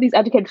 And for these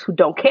educators who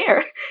don't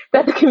care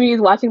that the community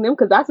is watching them,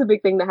 because that's a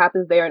big thing that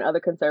happens there in other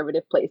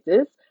conservative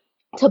places,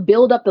 to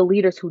build up the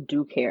leaders who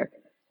do care.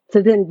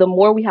 So then the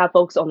more we have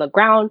folks on the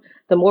ground,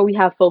 the more we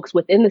have folks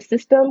within the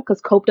system,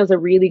 because Cope does a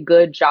really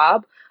good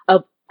job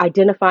of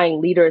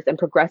identifying leaders and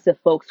progressive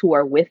folks who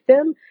are with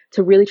them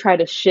to really try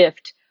to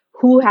shift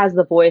who has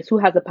the voice, who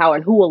has the power,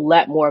 and who will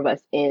let more of us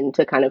in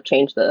to kind of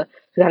change the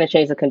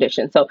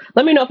condition. So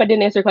let me know if I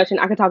didn't answer your question.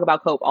 I could talk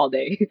about Cope all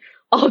day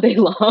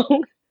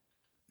long.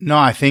 No,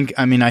 I think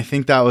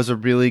that was a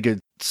really good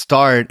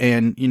start.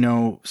 And,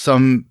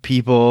 some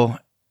people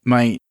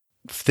might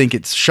think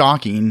it's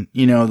shocking,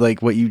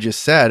 like what you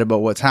just said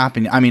about what's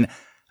happening.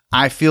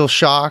 I feel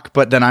shock,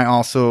 but then I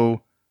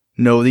also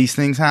know these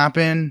things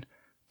happen,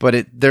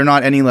 but they're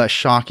not any less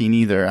shocking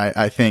either,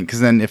 I think,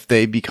 because then if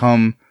they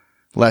become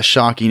less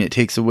shocking, it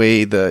takes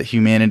away the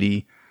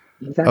humanity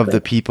of the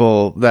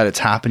people that it's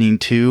happening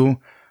to.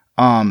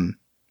 And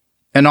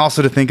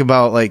also to think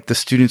about like the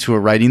students who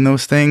are writing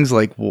those things,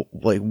 like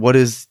what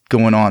is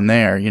going on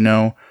there,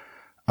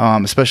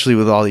 especially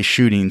with all these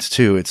shootings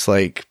too. It's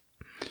like,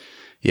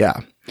 yeah.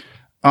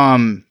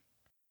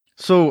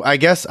 So I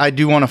guess I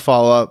do want to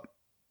follow up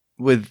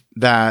with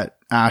that,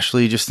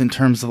 Ashleigh, just in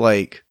terms of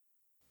like,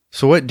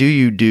 so what do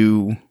you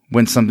do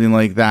when something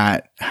like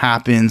that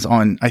happens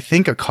on, I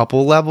think, a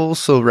couple levels?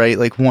 So, right,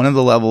 like one of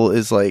the level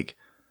is like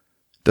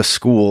the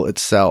school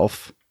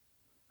itself.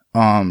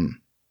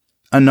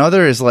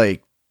 Another is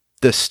like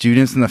the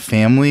students and the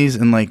families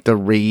and like the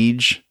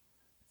rage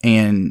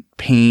and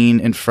pain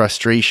and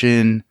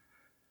frustration,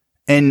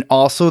 and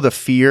also the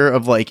fear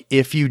of like,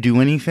 if you do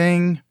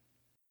anything,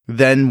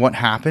 then what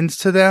happens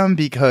to them?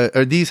 Because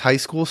are these high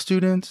school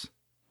students?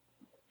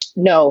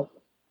 No,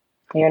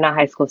 they are not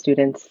high school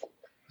students.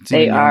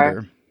 They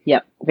are,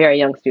 yep, very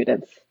young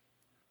students.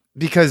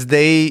 Because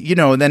they,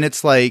 then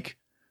it's like,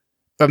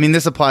 I mean,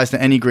 this applies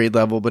to any grade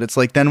level, but it's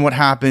like, then what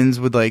happens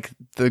with like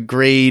the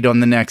grade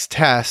on the next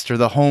test or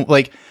the home,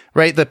 like,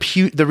 right?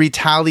 The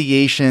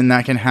retaliation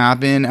that can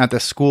happen at the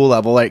school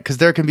level, like, because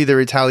there can be the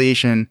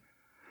retaliation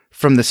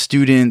from the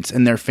students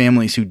and their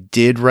families who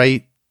did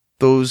write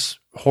those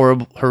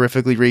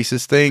horrifically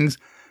racist things.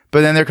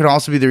 But then there could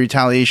also be the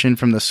retaliation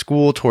from the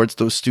school towards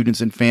those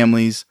students and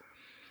families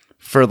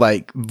for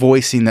like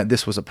voicing that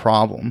this was a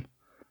problem.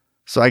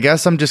 So I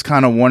guess I'm just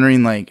kind of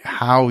wondering like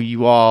how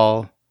you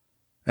all,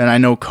 and I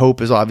know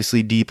COPE is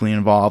obviously deeply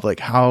involved, like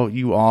how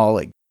you all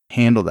like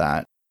handle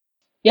that.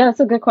 Yeah, that's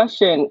a good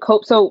question.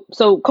 COPE.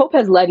 So COPE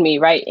has led me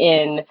right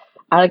in,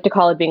 I like to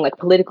call it being like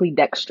politically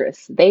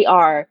dexterous. They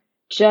are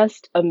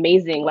just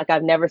amazing, like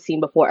I've never seen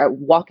before, at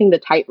walking the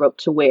tightrope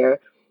to where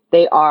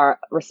they are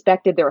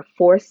respected. They're a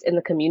force in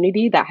the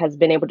community that has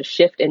been able to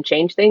shift and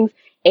change things,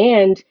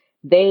 and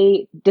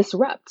they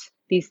disrupt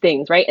these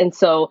things, right? And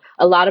so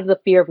a lot of the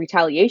fear of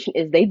retaliation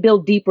is they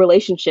build deep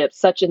relationships,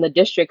 such in the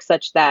district,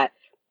 such that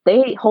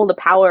they hold the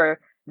power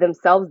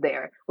themselves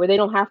there, where they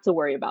don't have to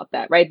worry about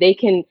that, right?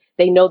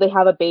 They know they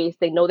have a base,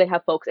 they know they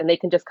have folks, and they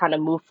can just kind of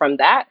move from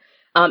that.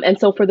 And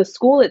so for the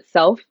school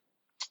itself,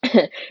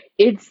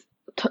 it's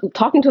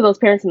talking to those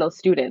parents and those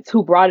students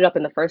who brought it up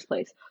in the first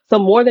place. So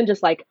more than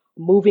just like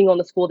moving on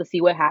the school to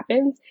see what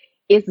happens,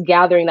 it's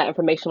gathering that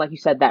information, like you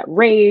said, that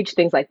rage,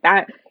 things like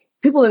that.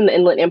 People in the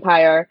Inland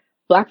Empire,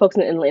 Black folks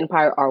in the Inland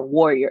Empire are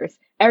warriors.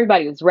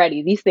 Everybody is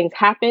ready. These things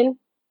happen.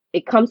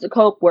 It comes to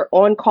COPE. We're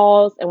on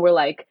calls and we're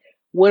like,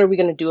 what are we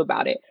going to do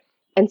about it?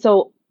 And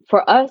so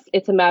for us,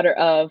 it's a matter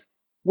of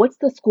what's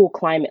the school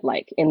climate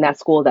like in that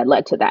school that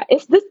led to that?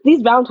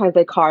 These Valentine's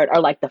Day cards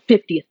are like the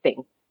 50th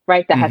thing,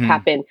 right? That has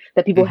happened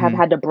that people have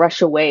had to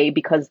brush away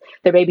because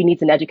their baby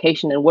needs an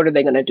education, and what are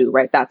they going to do,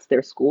 right? That's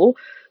their school.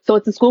 So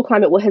it's the school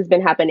climate, what has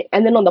been happening.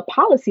 And then on the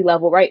policy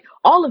level, right?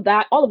 All of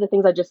the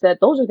things I just said,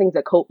 those are things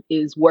that COPE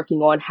is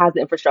working on, has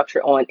the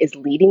infrastructure on, is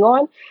leading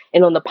on.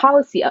 And on the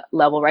policy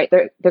level, right?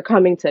 They're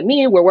coming to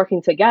me, we're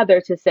working together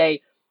to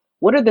say,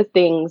 what are the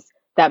things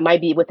that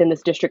might be within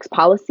this district's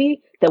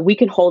policy that we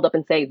can hold up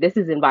and say, this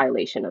is in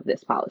violation of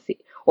this policy,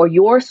 or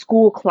your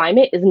school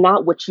climate is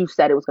not what you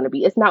said it was going to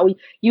be. It's not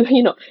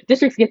what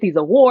districts get these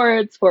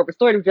awards for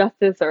restorative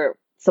justice or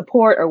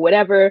support or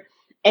whatever.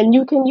 And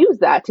you can use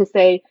that to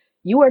say,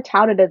 you are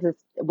touted as this,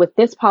 with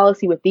this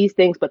policy, with these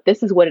things, but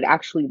this is what it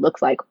actually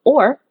looks like.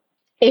 Or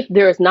if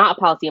there is not a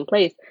policy in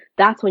place,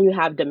 that's when you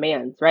have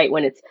demands, right?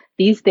 When it's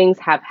these things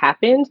have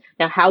happened.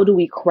 Now, how do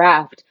we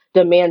craft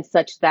demands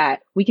such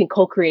that we can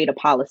co-create a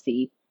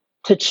policy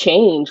to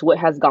change what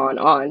has gone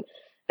on?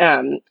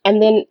 And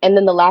then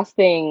the last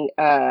thing,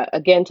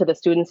 again, to the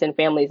students and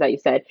families that you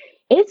said,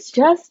 it's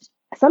just,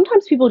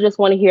 sometimes people just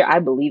want to hear, I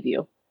believe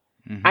you.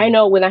 I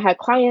know when I had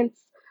clients,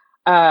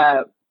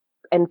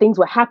 and things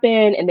would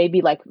happen and they'd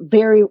be like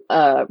very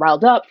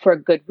riled up for a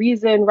good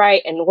reason,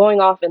 right? And going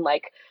off and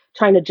like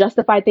trying to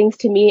justify things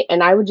to me.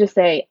 And I would just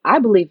say, I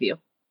believe you.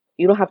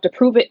 You don't have to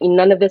prove it.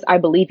 None of this, I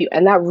believe you.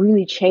 And that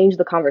really changed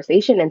the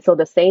conversation. And so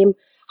the same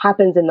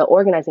happens in the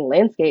organizing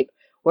landscape,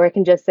 where it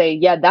can just say,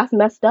 yeah, that's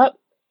messed up,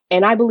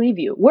 and I believe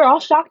you. We're all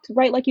shocked,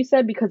 right? Like you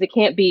said, because it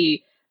can't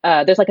be,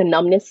 there's like a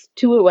numbness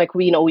to it. Like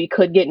we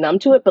could get numb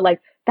to it, but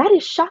like, that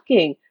is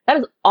shocking. That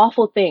is an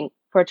awful thing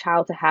for a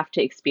child to have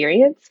to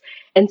experience.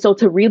 And so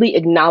to really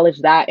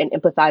acknowledge that and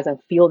empathize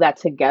and feel that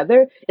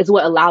together is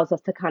what allows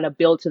us to kind of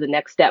build to the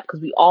next step,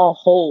 because we all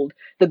hold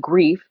the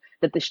grief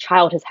that this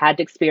child has had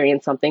to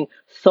experience something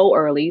so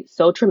early,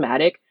 so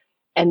traumatic.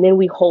 And then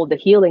we hold the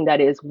healing that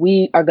is,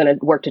 we are going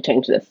to work to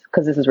change this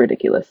because this is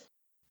ridiculous.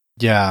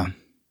 Yeah,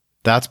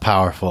 that's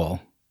powerful.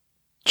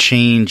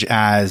 Change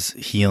as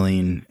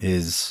healing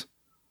is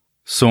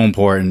so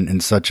important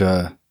and such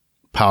a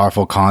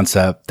powerful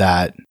concept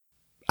that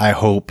I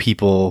hope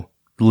people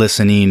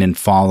listening and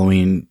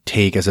following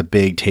take as a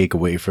big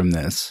takeaway from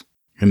this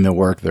in the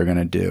work they're going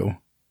to do.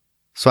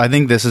 So I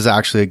think this is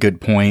actually a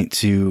good point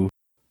to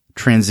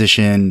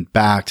transition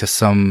back to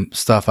some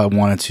stuff I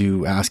wanted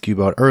to ask you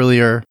about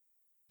earlier.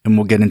 And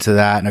we'll get into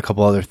that and a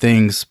couple other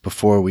things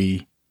before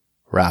we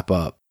wrap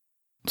up.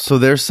 So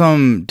there's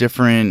some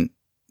different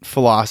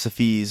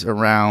philosophies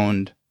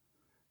around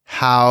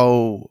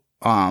how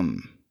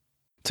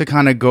to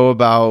kind of go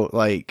about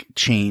like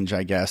change,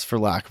 I guess, for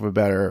lack of a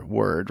better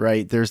word,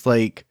 right? There's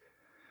like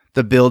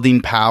the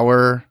building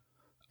power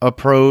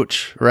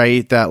approach,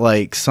 right? That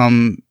like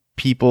some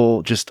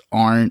people just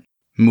aren't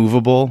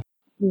movable,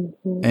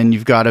 and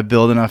you've got to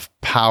build enough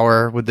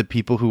power with the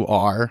people who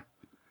are,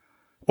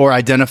 or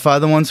identify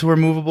the ones who are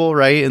movable,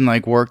 right? And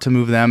like work to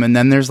move them. And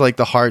then there's like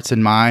the hearts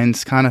and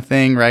minds kind of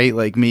thing, right?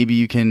 Like maybe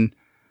you can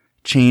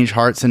change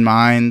hearts and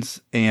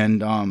minds.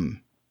 And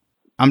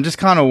I'm just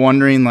kind of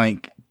wondering,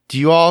 like, do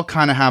you all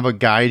kind of have a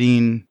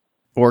guiding,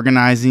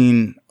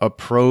 organizing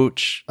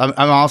approach? I'm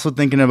also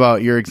thinking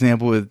about your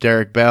example with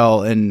Derek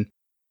Bell and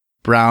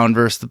Brown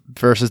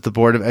versus the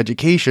Board of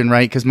Education,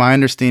 right? Because my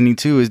understanding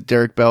too is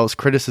Derek Bell's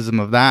criticism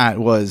of that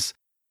was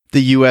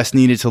the U.S.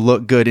 needed to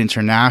look good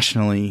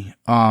internationally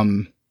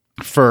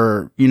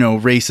for,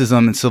 racism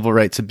and civil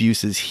rights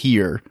abuses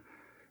here.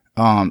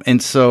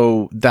 And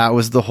so that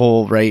was the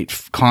whole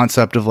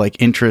concept of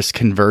like interest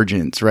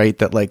convergence, right?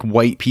 That like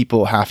white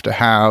people have to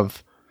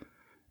have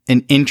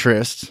an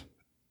interest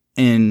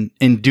in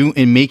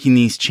making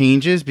these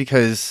changes,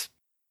 because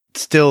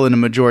still in a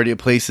majority of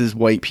places,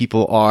 white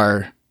people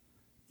are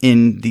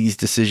in these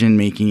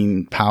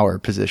decision-making power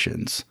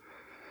positions.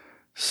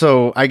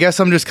 So I guess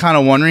I'm just kind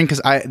of wondering,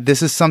 because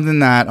this is something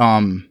that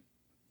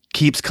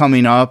keeps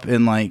coming up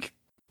in like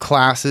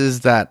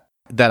classes that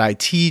I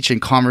teach and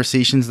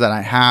conversations that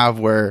I have,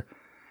 where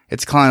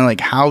it's kind of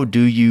like, how do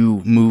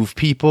you move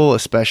people,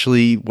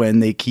 especially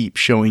when they keep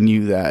showing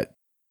you that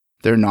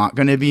they're not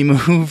going to be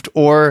moved,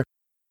 or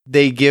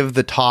they give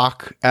the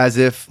talk as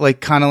if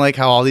like, kind of like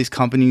how all these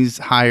companies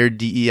hired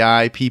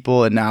DEI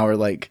people and now are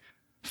like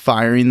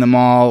firing them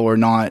all or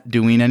not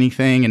doing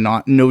anything,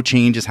 and no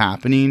change is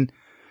happening.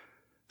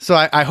 So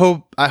I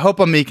hope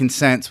I'm making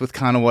sense with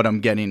kind of what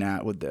I'm getting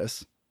at with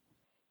this.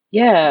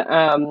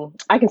 Yeah,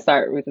 I can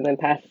start with and then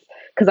pass,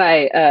 because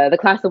the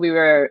class that we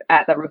were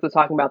at that Ruth was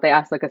talking about, they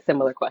asked like a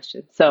similar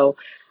question. So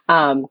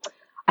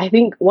I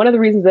think one of the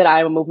reasons that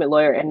I'm a movement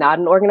lawyer and not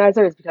an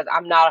organizer is because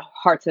I'm not a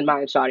hearts and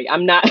minds shawty.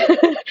 I'm not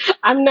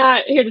I'm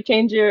not here to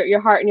change your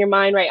heart and your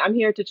mind, right? I'm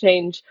here to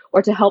change,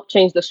 or to help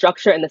change, the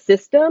structure and the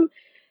system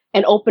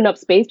and open up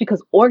space,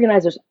 because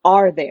organizers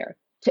are there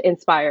to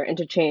inspire and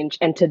to change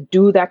and to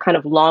do that kind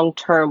of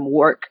long-term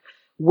work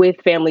with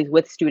families,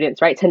 with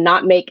students, right? To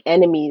not make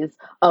enemies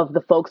of the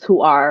folks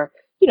who are,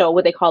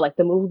 what they call like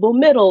the movable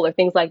middle or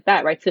things like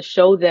that, right? To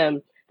show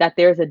them that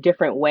there's a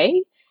different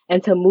way,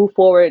 and to move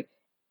forward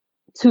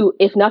to,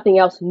 if nothing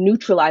else,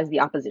 neutralize the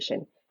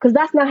opposition. Because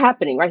that's not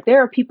happening, right?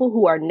 There are people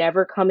who are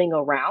never coming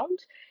around,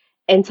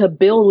 and to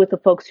build with the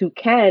folks who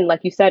can,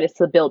 like you said, is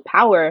to build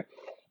power.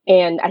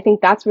 And I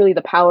think that's really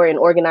the power in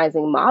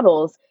organizing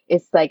models.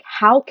 It's like,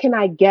 how can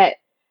I get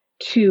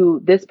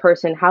to this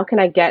person? How can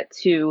I get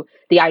to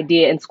the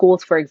idea in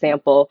schools, for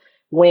example,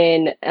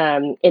 when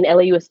in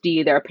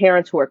LAUSD, there are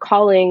parents who are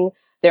calling,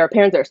 there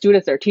are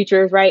students, there are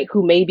teachers, right,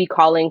 who may be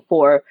calling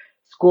for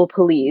school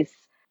police.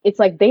 It's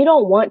like, they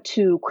don't want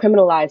to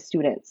criminalize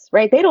students,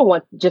 right? They don't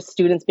want just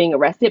students being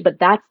arrested, but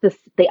that's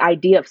the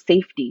idea of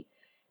safety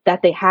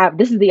that they have.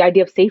 This is the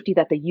idea of safety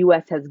that the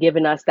US has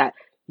given us, that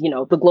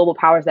the global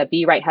powers that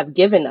be, right, have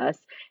given us.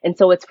 And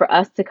so it's for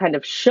us to kind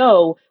of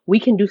show we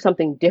can do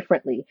something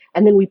differently.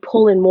 And then we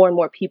pull in more and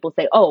more people,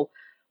 say, oh,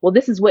 well,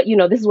 this is what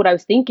I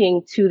was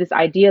thinking, to this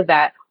idea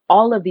that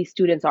all of these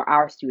students are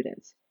our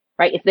students,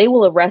 right? If they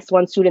will arrest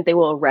one student, they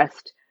will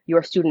arrest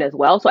your student as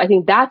well. So I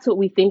think that's what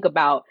we think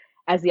about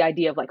as the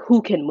idea of like,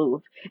 who can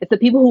move. It's the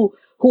people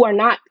who are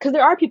not, because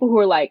there are people who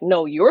are like,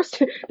 no,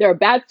 there are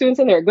bad students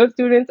and there are good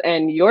students,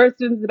 and your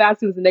students are the bad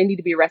students and they need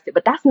to be arrested.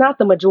 But that's not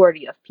the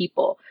majority of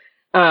people.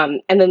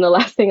 And then the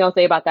last thing I'll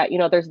say about that,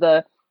 there's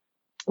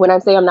when I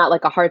say I'm not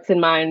like a hearts and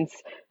minds,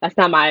 that's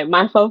not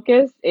my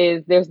focus.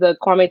 Is there's the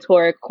Kwame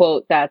Ture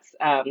quote that's,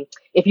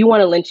 if you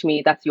want to lynch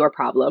me, that's your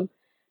problem.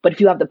 But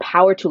if you have the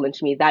power to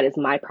lynch me, that is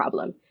my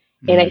problem.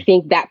 Mm-hmm. And I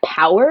think that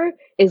power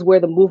is where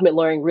the movement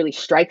lawyering really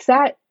strikes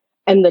at.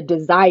 And the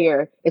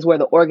desire is where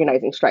the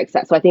organizing strikes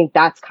at. So I think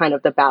that's kind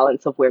of the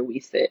balance of where we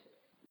sit.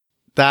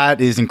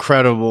 That is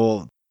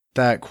incredible,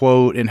 that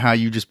quote, and how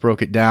you just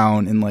broke it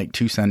down in like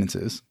 2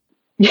 sentences.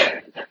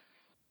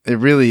 It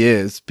really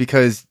is,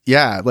 because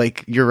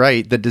like you're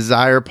right, the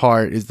desire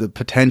part is the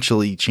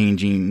potentially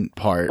changing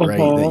part, right?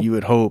 That you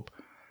would hope.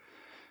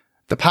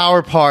 The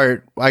power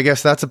part, I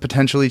guess that's a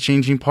potentially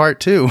changing part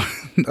too,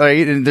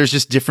 right? And there's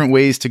just different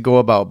ways to go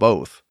about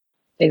both.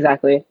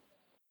 Exactly.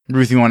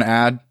 Ruth, you want to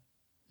add?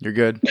 You're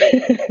good.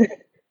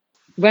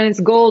 When it's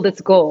gold,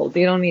 it's gold.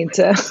 You don't need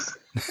to.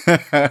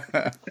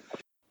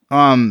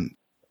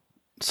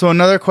 So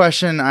another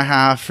question I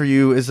have for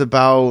you is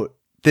about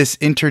this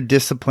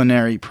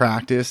interdisciplinary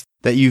practice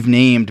that you've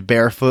named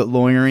barefoot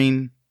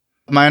lawyering.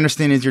 My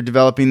understanding is you're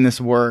developing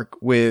this work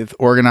with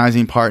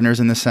organizing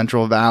partners in the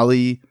Central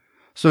Valley.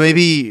 So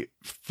maybe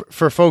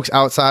for folks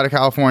outside of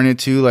California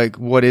too, like,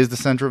 what is the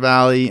Central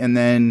Valley? And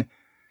then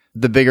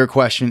the bigger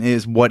question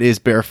is, what is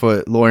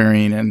barefoot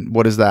lawyering, and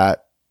what does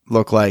that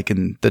look like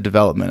in the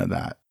development of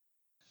that?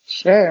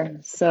 Sure.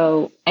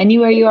 So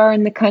anywhere you are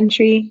in the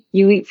country,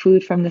 you eat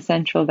food from the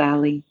Central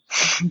Valley.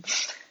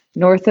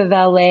 North of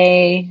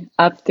LA,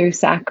 up through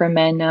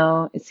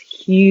Sacramento, it's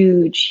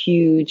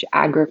huge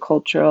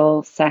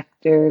agricultural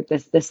sector.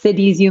 The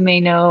cities you may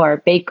know are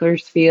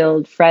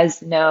Bakersfield,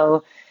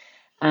 Fresno,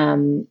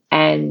 and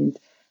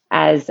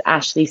as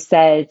Ashleigh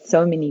said,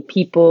 so many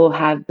people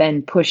have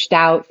been pushed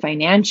out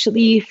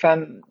financially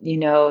from,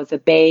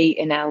 the Bay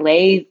in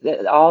LA.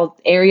 All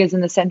areas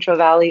in the Central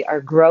Valley are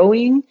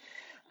growing.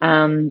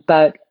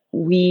 But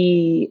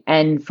we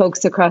and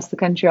folks across the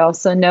country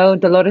also know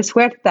Dolores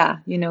Huerta,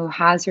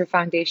 has her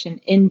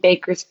foundation in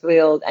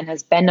Bakersfield and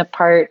has been a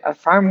part of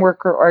farm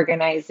worker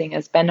organizing,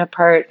 has been a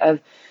part of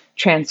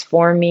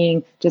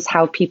transforming just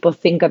how people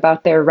think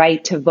about their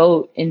right to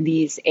vote in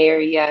these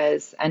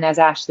areas. And as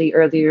Ashleigh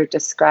earlier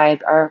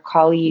described, our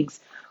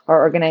colleagues,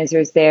 our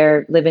organizers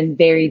there live in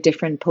very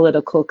different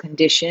political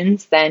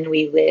conditions than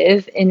we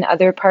live in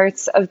other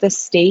parts of the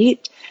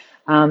state.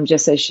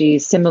 Just as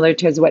she's similar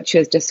to what she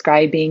was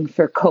describing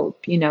for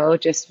COPE,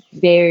 just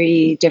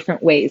very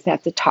different ways they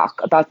have to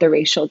talk about the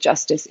racial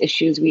justice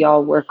issues we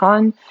all work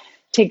on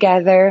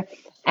together.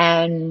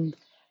 And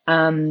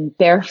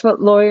barefoot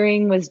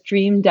lawyering was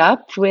dreamed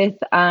up with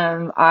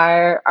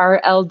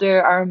our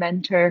elder, our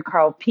mentor,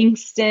 Carl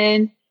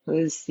Pinkston,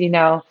 who's,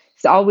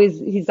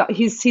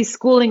 he's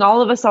schooling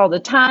all of us all the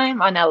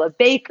time on Ella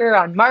Baker,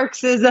 on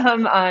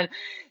Marxism,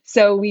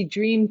 so we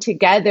dreamed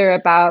together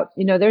about,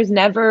 there's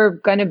never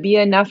going to be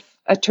enough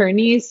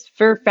attorneys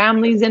for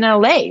families in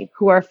LA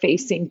who are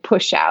facing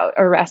push out,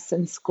 arrests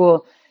in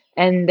school.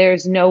 And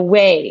there's no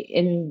way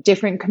in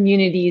different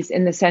communities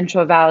in the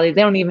Central Valley,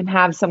 they don't even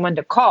have someone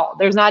to call.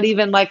 There's not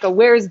even like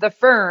where's the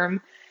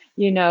firm,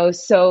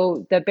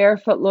 so the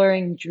barefoot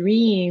lawyering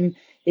dream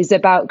is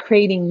about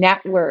creating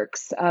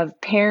networks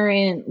of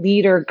parent,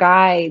 leader,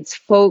 guides,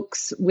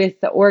 folks with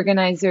the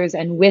organizers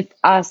and with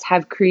us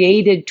have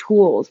created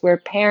tools where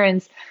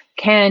parents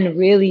can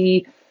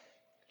really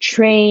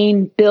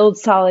train, build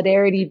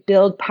solidarity,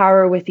 build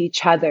power with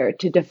each other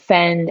to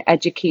defend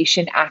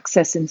education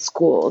access in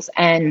schools.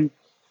 And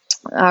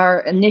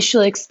our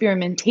initial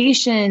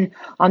experimentation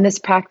on this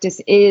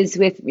practice is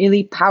with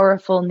really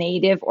powerful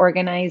Native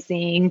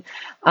organizing.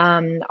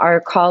 Our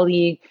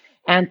colleague,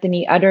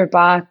 Anthony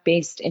Utterbach,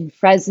 based in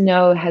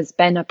Fresno, has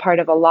been a part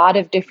of a lot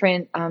of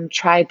different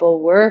tribal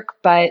work.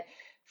 But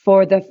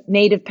for the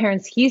Native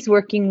parents he's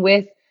working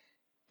with,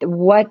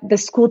 what the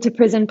school to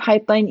prison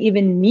pipeline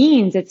even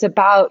means, it's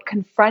about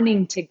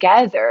confronting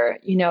together,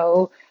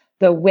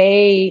 the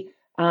way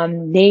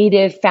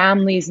Native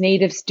families,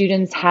 Native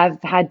students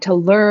have had to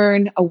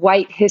learn a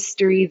white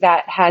history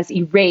that has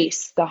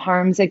erased the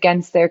harms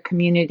against their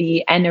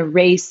community and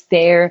erased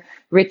their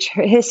rich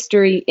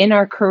history in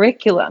our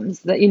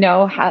curriculums,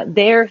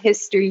 their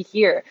history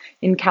here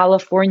in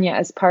California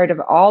as part of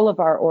all of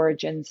our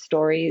origin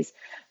stories.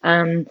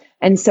 And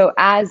so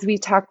as we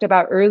talked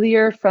about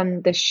earlier,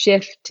 from the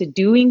shift to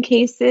doing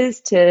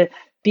cases to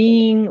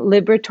being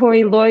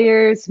liberatory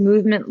lawyers,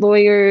 movement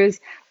lawyers,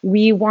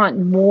 we want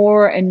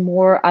more and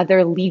more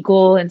other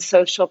legal and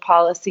social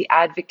policy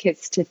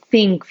advocates to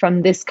think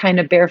from this kind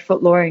of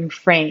barefoot lawyering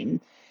frame.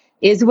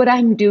 Is what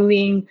I'm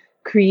doing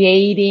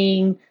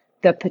creating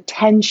the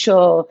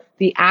potential,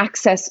 the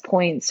access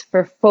points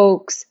for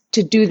folks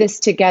to do this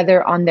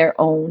together on their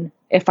own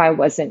if I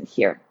wasn't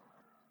here?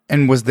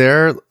 And is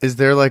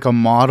there like a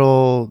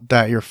model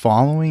that you're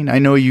following? I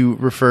know you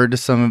referred to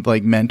some of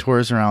like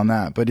mentors around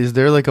that, but is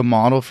there like a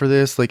model for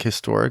this, like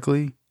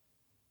historically?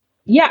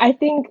 Yeah, I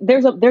think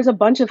there's a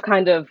bunch of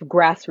kind of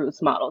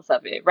grassroots models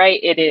of it, right?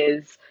 It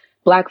is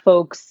Black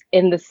folks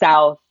in the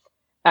South,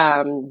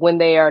 when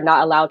they are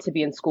not allowed to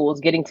be in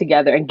schools, getting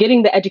together and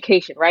getting the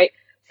education, right?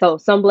 So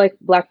some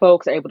Black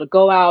folks are able to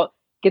go out,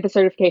 get the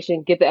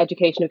certification, get the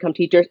education, become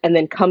teachers, and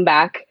then come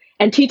back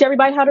and teach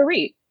everybody how to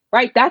read,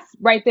 right? That's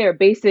right there.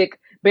 Basic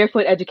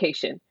barefoot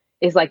education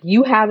is like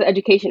you have the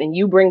education and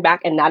you bring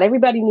back, and not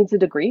everybody needs a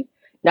degree.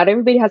 Not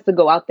everybody has to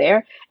go out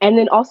there. And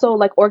then also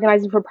like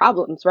organizing for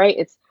problems, right?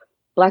 It's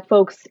Black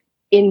folks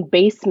in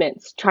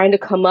basements trying to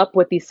come up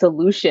with these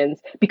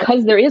solutions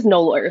because there is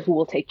no lawyer who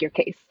will take your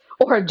case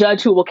or a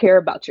judge who will care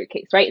about your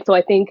case, right? So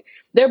I think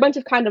there are a bunch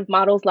of kind of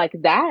models like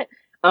that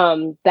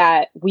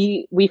that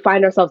we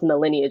find ourselves in the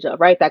lineage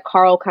of, right? That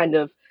Carl kind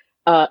of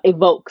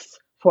evokes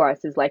for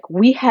us is like,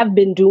 we have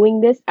been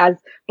doing this as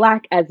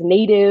Black, as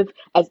Native,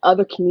 as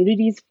other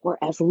communities for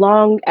as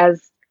long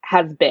as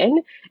has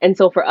been. And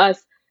so for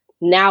us,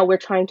 now we're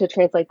trying to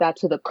translate that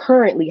to the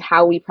currently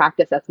how we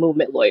practice as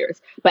movement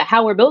lawyers. But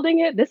how we're building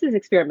it, this is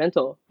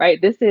experimental,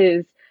 right? This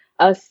is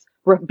us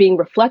being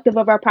reflective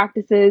of our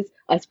practices,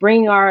 us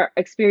bringing our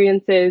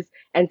experiences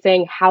and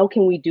saying, how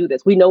can we do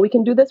this? We know we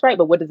can do this, right?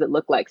 But what does it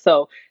look like?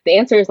 So the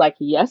answer is like,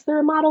 yes, there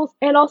are models,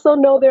 and also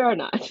no, there are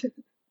not.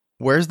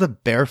 Where's the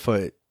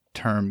barefoot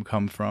term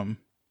come from?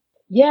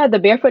 Yeah, the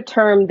barefoot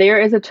term,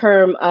 there is a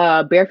term,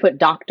 barefoot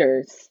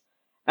doctors,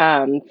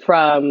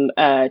 from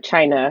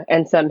China,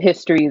 and some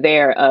history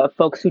there of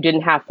folks who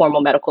didn't have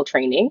formal medical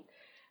training.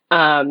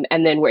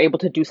 And then we're able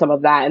to do some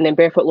of that. And then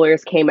barefoot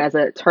lawyers came as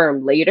a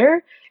term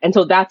later. And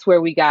so that's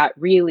where we got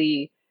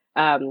really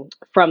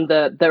from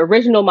the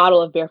original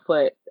model of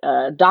barefoot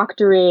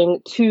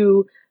doctoring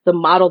to the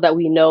model that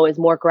we know is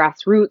more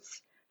grassroots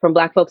from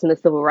Black folks in the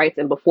civil rights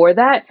and before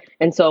that.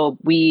 And so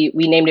we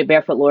named it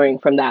barefoot lawyering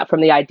from that,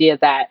 from the idea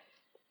that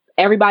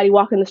everybody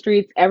walking the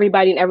streets,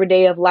 everybody in every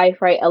day of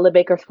life, right? Ella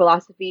Baker's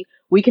philosophy,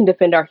 we can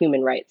defend our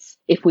human rights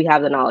if we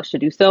have the knowledge to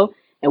do so.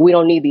 And we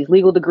don't need these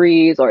legal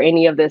degrees or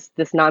any of this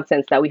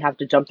nonsense that we have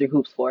to jump through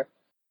hoops for.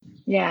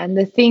 Yeah, and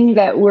the thing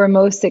that we're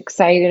most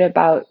excited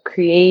about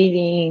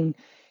creating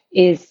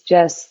is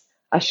just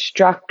a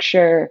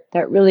structure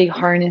that really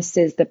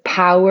harnesses the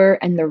power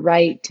and the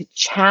right to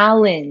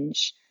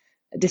challenge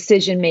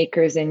decision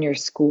makers in your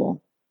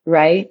school,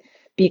 right?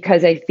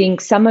 Because I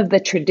think some of the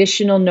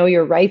traditional know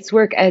your rights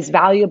work, as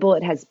valuable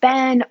it has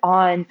been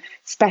on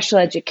special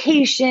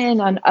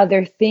education, on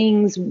other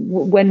things,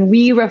 when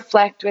we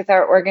reflect with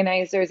our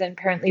organizers and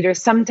parent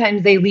leaders,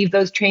 sometimes they leave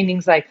those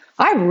trainings like,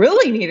 I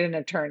really need an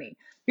attorney.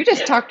 You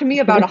just talked to me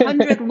about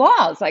 100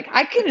 laws. Like,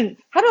 how do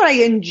I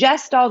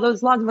ingest all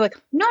those laws? And we're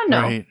like, no,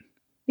 Right.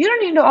 you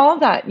don't need all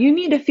that. You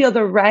need to feel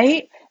the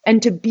right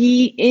and to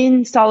be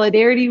in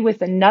solidarity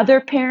with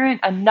another parent,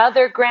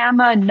 another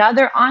grandma,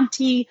 another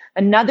auntie,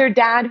 another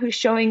dad who's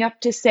showing up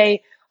to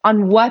say,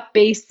 on what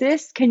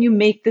basis can you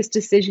make this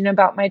decision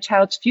about my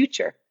child's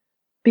future?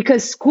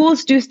 Because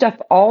schools do stuff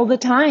all the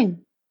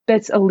time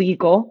that's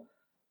illegal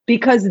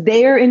because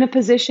they're in a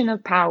position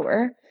of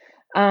power.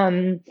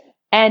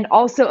 And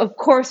also, of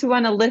course, we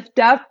want to lift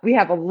up. We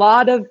have a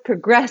lot of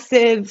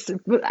progressives,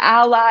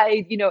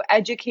 allied,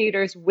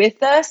 educators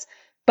with us,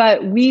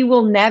 but we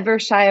will never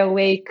shy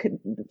away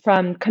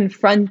from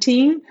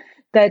confronting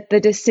that the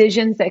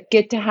decisions that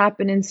get to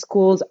happen in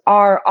schools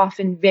are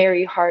often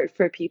very hard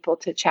for people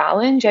to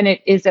challenge. And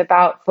it is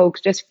about folks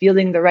just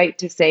feeling the right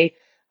to say,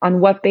 on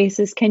what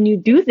basis can you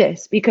do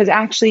this? Because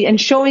actually, and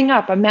showing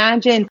up,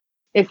 imagine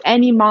if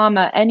any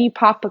mama, any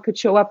papa could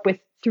show up with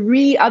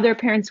 3 other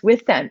parents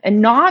with them and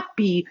not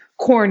be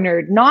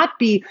cornered, not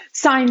be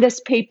sign this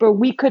paper,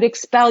 we could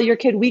expel your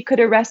kid, we could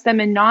arrest them,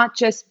 and not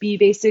just be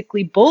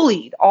basically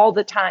bullied all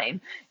the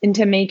time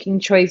into making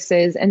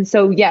choices. And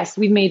so, yes,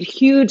 we've made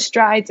huge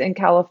strides in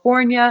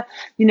California.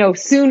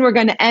 Soon we're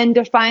going to end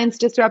defiance,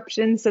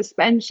 disruptions,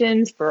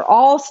 suspensions for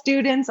all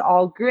students,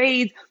 all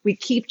grades. We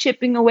keep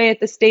chipping away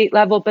at the state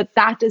level, but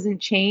that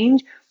doesn't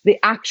change the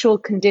actual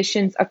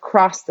conditions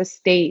across the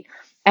state.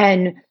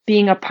 And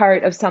being a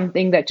part of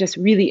something that just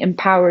really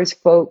empowers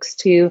folks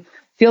to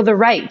feel the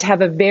right to have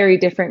a very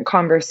different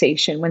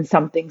conversation when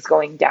something's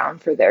going down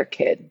for their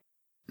kid.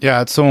 Yeah,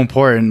 it's so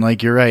important.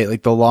 Like, you're right.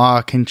 Like, the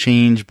law can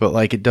change, but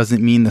like, it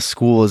doesn't mean the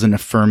school is an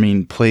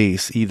affirming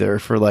place either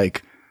for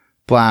like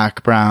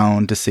Black,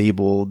 brown,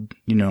 disabled,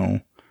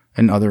 and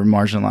other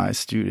marginalized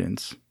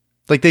students.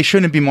 Like, they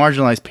shouldn't be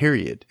marginalized,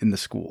 period, in the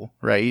school,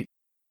 right?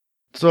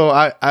 So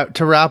I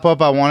to wrap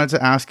up, I wanted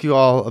to ask you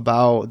all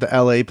about the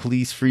LA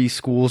Police Free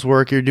Schools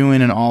work you're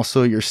doing and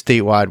also your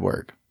statewide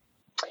work.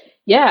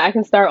 Yeah, I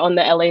can start on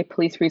the LA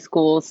Police Free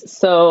Schools.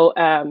 So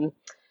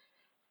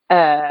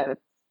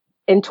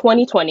in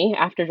 2020,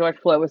 after George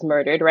Floyd was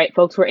murdered, right,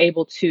 folks were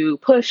able to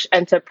push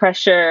and to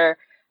pressure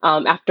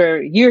after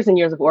years and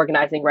years of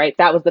organizing, right?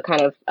 That was the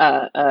kind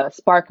of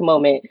spark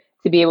moment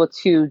to be able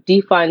to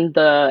defund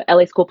the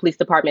LA School Police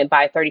Department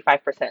by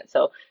 35%.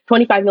 So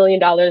 $25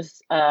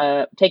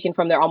 million taken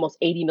from their almost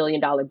 $80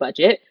 million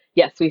budget.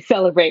 Yes, we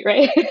celebrate,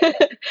 right?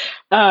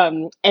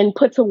 And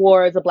put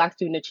towards a Black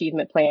Student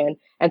Achievement Plan.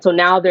 And so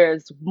now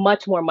there's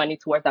much more money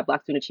towards that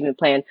Black Student Achievement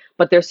Plan,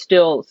 but there's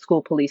still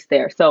school police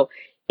there. So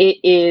it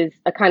is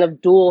a kind of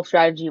dual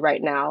strategy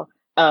right now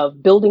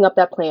of building up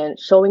that plan,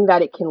 showing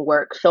that it can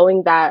work,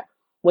 showing that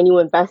when you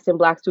invest in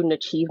Black student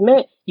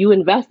achievement, you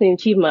invest in the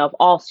achievement of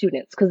all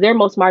students because they're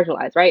most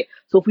marginalized, right?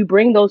 So if we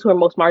bring those who are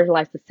most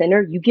marginalized to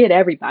center, you get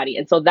everybody.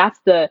 And so that's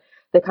the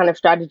kind of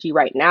strategy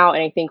right now.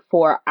 And I think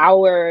for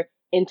our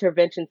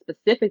intervention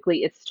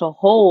specifically, it's to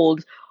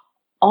hold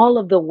all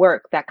of the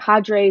work that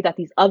cadre, that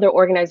these other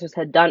organizers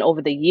had done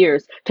over the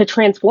years to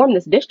transform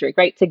this district,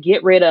 right? To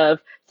get rid of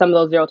some of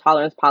those zero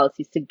tolerance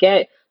policies, to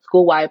get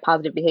school-wide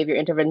positive behavior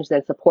interventions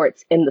and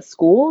supports in the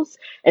schools.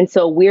 And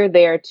so we're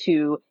there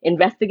to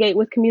investigate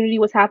with community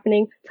what's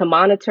happening, to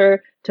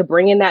monitor, to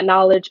bring in that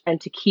knowledge,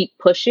 and to keep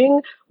pushing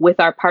with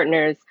our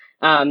partners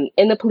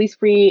in the Police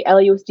Free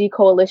LAUSD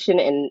Coalition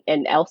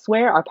and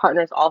elsewhere, our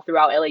partners all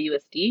throughout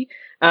LAUSD.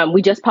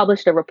 We just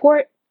published a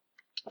report,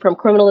 From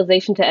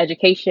Criminalization to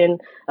Education,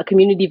 a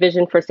community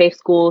vision for safe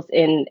schools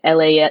in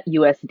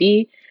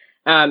LAUSD.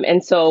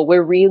 And so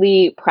we're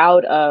really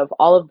proud of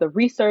all of the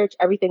research,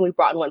 everything we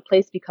brought in one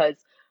place, because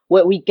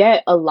what we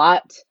get a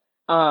lot,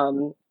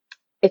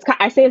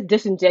 I say it's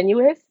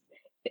disingenuous.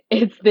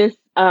 It's this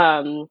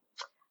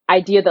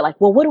idea that like,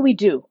 well, what do we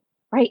do,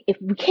 right? If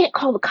we can't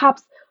call the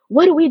cops,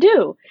 what do we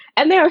do?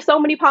 And there are so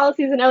many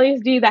policies in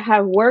LAUSD that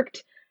have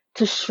worked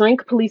to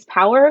shrink police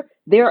power.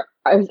 This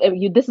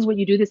is what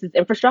you do. This is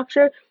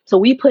infrastructure. So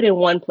we put in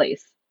one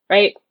place,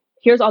 right?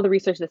 Here's all the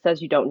research that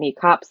says you don't need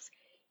cops.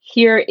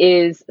 Here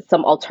is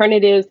some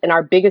alternatives. And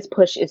our biggest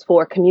push is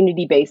for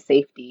community-based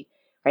safety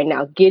right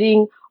now,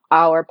 getting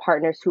our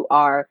partners who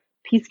are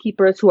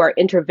peacekeepers, who are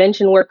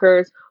intervention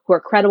workers, who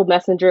are credible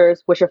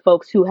messengers, which are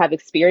folks who have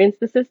experienced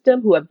the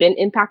system, who have been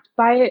impacted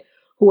by it,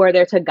 who are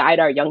there to guide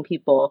our young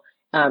people.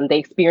 They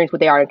experience what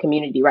they are in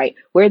community, right?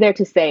 We're there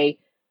to say,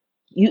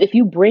 if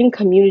you bring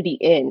community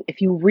in,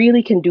 if you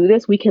really can do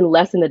this, we can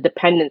lessen the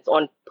dependence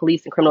on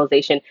police and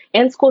criminalization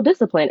and school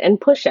discipline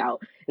and push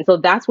out. And so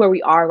that's where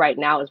we are right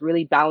now, is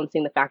really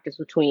balancing the factors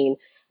between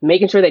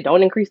making sure they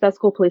don't increase that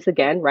school police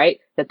again, right?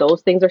 That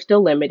those things are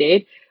still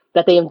limited,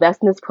 that they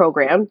invest in this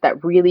program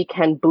that really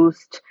can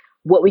boost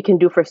what we can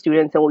do for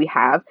students and what we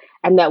have,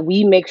 and that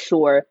we make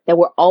sure that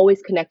we're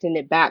always connecting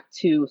it back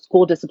to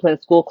school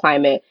discipline, school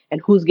climate, and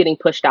who's getting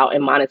pushed out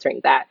and monitoring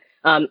that.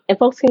 And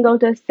folks can go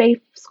to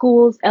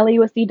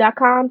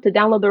safeschools.lausd.com to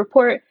download the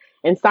report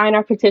and sign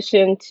our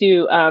petition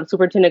to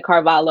Superintendent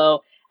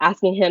Carvalho,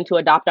 asking him to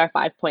adopt our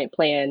 5-point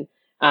plan.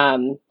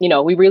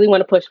 We really want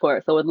to push for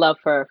it. So we'd love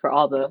for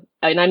all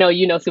and I know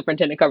you know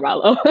Superintendent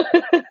Carvalho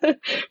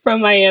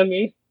from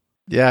Miami.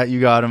 Yeah, you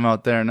got him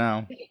out there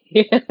now.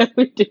 Yeah,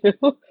 we do.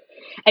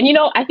 And,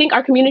 I think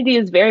our community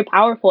is very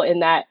powerful in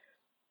that,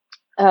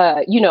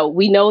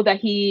 we know that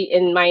he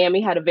in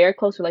Miami had a very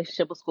close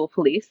relationship with school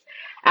police.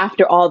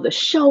 After all the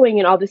showing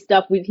and all this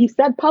stuff, he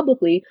said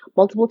publicly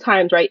multiple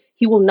times, right,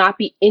 he will not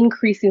be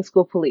increasing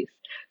school police.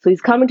 So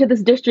he's coming to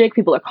this district.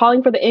 People are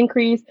calling for the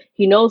increase.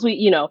 He knows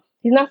he's not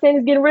saying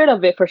he's getting rid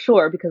of it for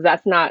sure, because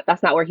that's not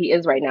where he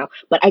is right now.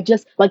 But I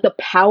just like the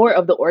power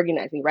of the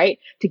organizing, right?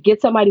 To get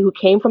somebody who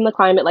came from the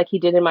climate like he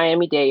did in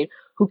Miami-Dade,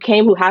 who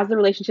has the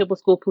relationship with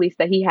school police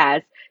that he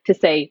has, to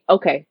say,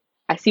 okay,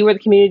 I see where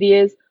the community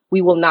is. We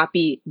will not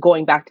be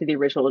going back to the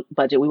original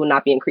budget. We will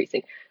not be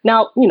increasing.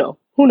 Now,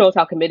 who knows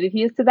how committed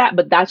he is to that,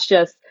 but that's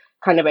just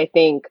kind of, I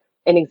think,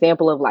 an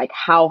example of like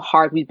how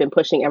hard we've been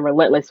pushing and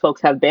relentless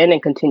folks have been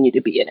and continue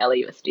to be at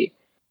LAUSD.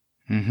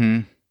 Mm-hmm.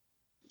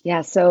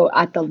 Yeah, so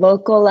at the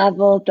local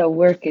level, the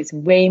work is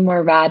way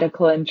more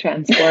radical and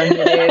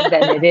transformative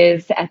than it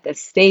is at the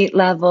state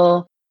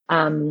level.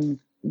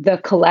 The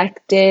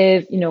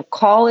collective,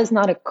 CALL is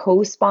not a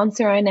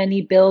co-sponsor on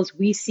any bills.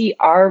 We see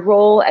our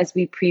role, as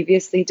we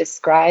previously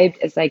described,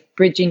 as like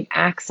bridging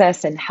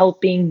access and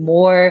helping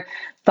more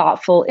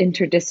thoughtful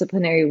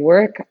interdisciplinary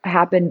work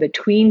happen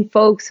between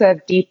folks who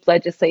have deep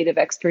legislative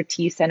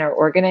expertise and our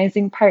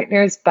organizing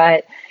partners.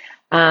 But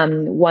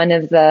one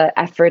of the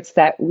efforts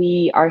that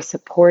we are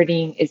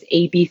supporting is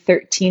AB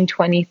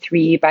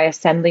 1323 by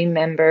Assembly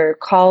Member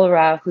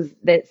Kalra,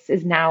 this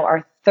is now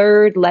our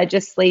third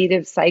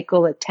legislative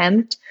cycle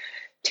attempt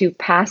to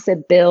pass a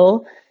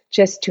bill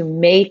just to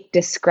make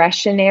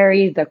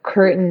discretionary the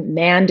current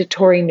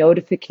mandatory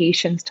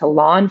notifications to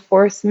law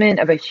enforcement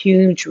of a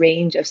huge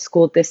range of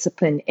school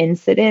discipline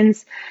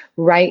incidents.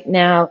 Right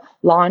now,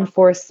 law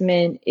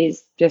enforcement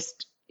is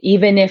just,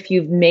 even if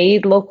you've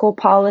made local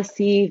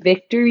policy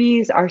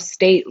victories, our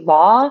state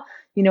law,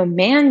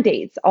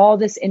 mandates all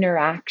this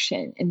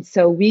interaction. And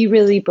so we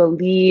really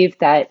believe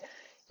that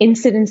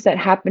incidents that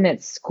happen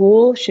at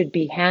school should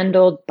be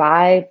handled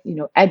by,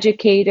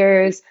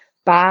 educators,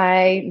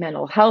 by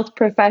mental health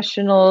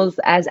professionals,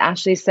 as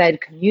Ashleigh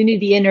said,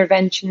 community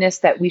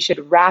interventionists, that we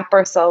should wrap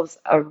ourselves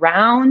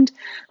around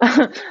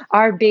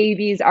our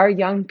babies, our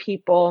young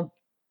people,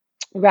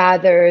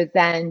 rather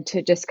than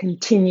to just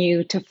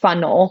continue to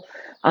funnel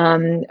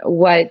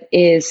what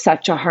is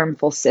such a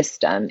harmful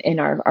system in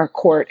our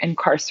court and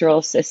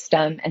carceral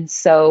system. And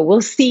so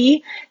we'll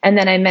see. And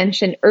then I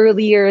mentioned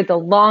earlier the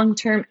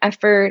long-term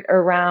effort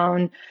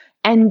around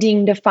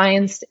ending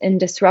defiance and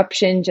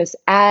disruption just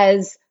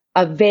as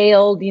a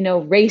veiled,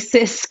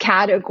 racist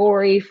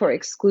category for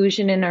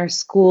exclusion in our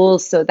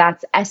schools. So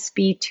that's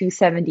SB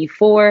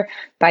 274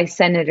 by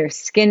Senator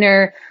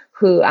Skinner,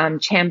 who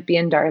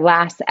championed our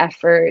last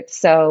effort.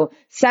 So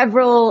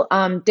several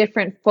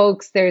different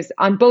folks. There's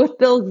on both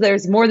bills,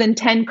 there's more than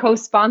 10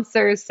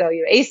 co-sponsors. So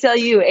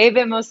ACLU,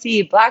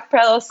 AVMOC, Black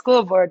Parallel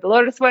School Board,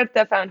 Dolores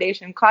Huerta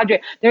Foundation, Cadre.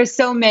 There's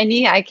so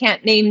many, I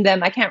can't name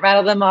them. I can't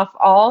rattle them off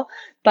all.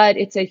 But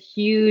it's a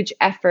huge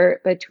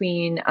effort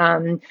between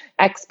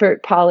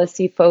expert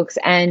policy folks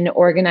and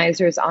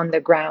organizers on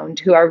the ground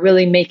who are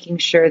really making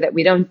sure that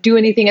we don't do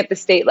anything at the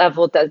state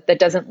level that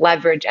doesn't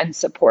leverage and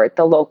support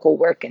the local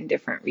work in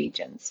different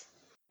regions.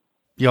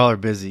 Y'all are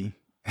busy.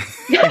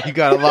 You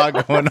got a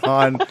lot going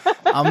on.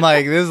 I'm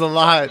like, there's a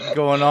lot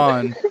going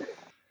on.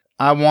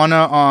 I want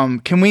to,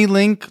 can we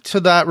link to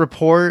that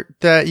report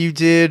that you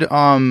did?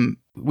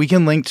 We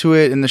can link to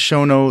it in the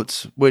show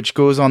notes, which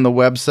goes on the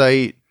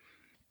website.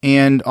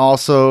 And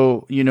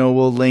also,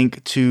 we'll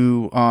link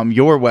to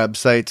your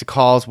website, to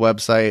CALL's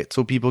website,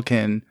 so people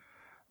can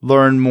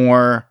learn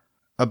more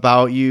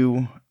about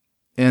you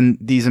and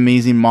these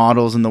amazing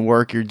models and the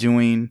work you're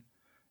doing.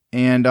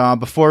 And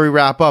before we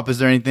wrap up, is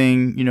there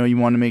anything, you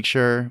want to make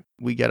sure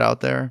we get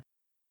out there?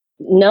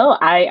 No,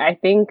 I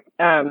think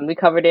we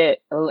covered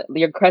it.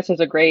 Your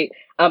questions are great.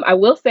 I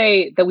will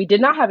say that we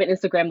did not have an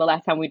Instagram the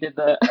last time we did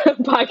the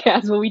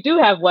podcast, but we do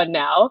have one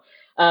now.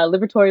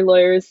 Liberatory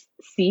Lawyers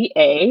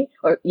CA,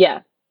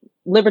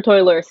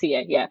 Liberatory Lawyers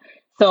CA, yeah.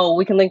 So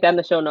we can link that in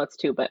the show notes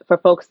too. But for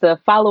folks to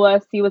follow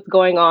us, see what's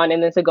going on,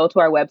 and then to go to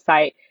our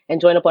website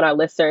and join up on our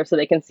listserv so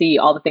they can see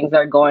all the things that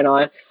are going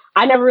on.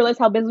 I never realized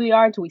how busy we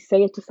are until we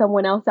say it to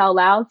someone else out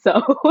loud.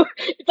 So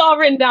it's all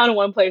written down in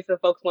one place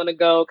if folks want to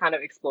go kind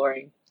of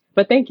exploring.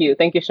 But thank you,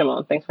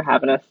 Shimon. Thanks for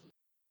having us.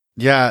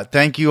 Yeah,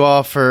 thank you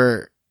all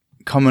for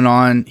coming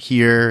on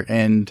here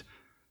and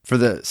for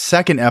the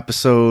second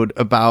episode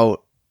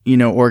about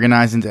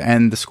organizing to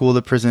end the school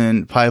to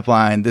prison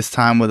pipeline, this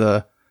time with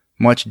a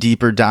much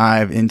deeper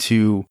dive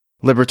into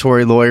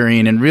liberatory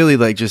lawyering and really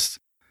like just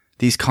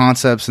these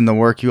concepts and the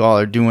work you all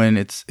are doing.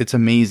 It's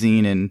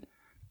amazing. And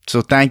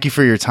so thank you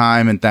for your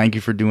time and thank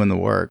you for doing the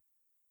work.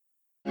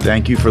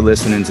 Thank you for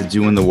listening to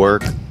Doing the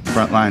Work,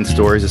 Frontline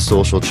Stories of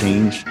Social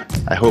Change.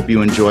 I hope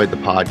you enjoyed the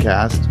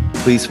podcast.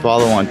 Please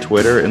follow on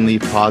Twitter and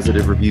leave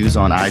positive reviews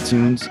on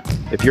iTunes.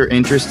 If you're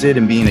interested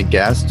in being a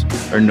guest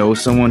or know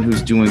someone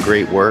who's doing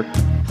great work,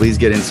 please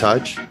get in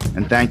touch.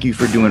 And thank you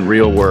for doing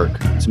real work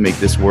to make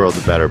this world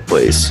a better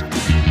place.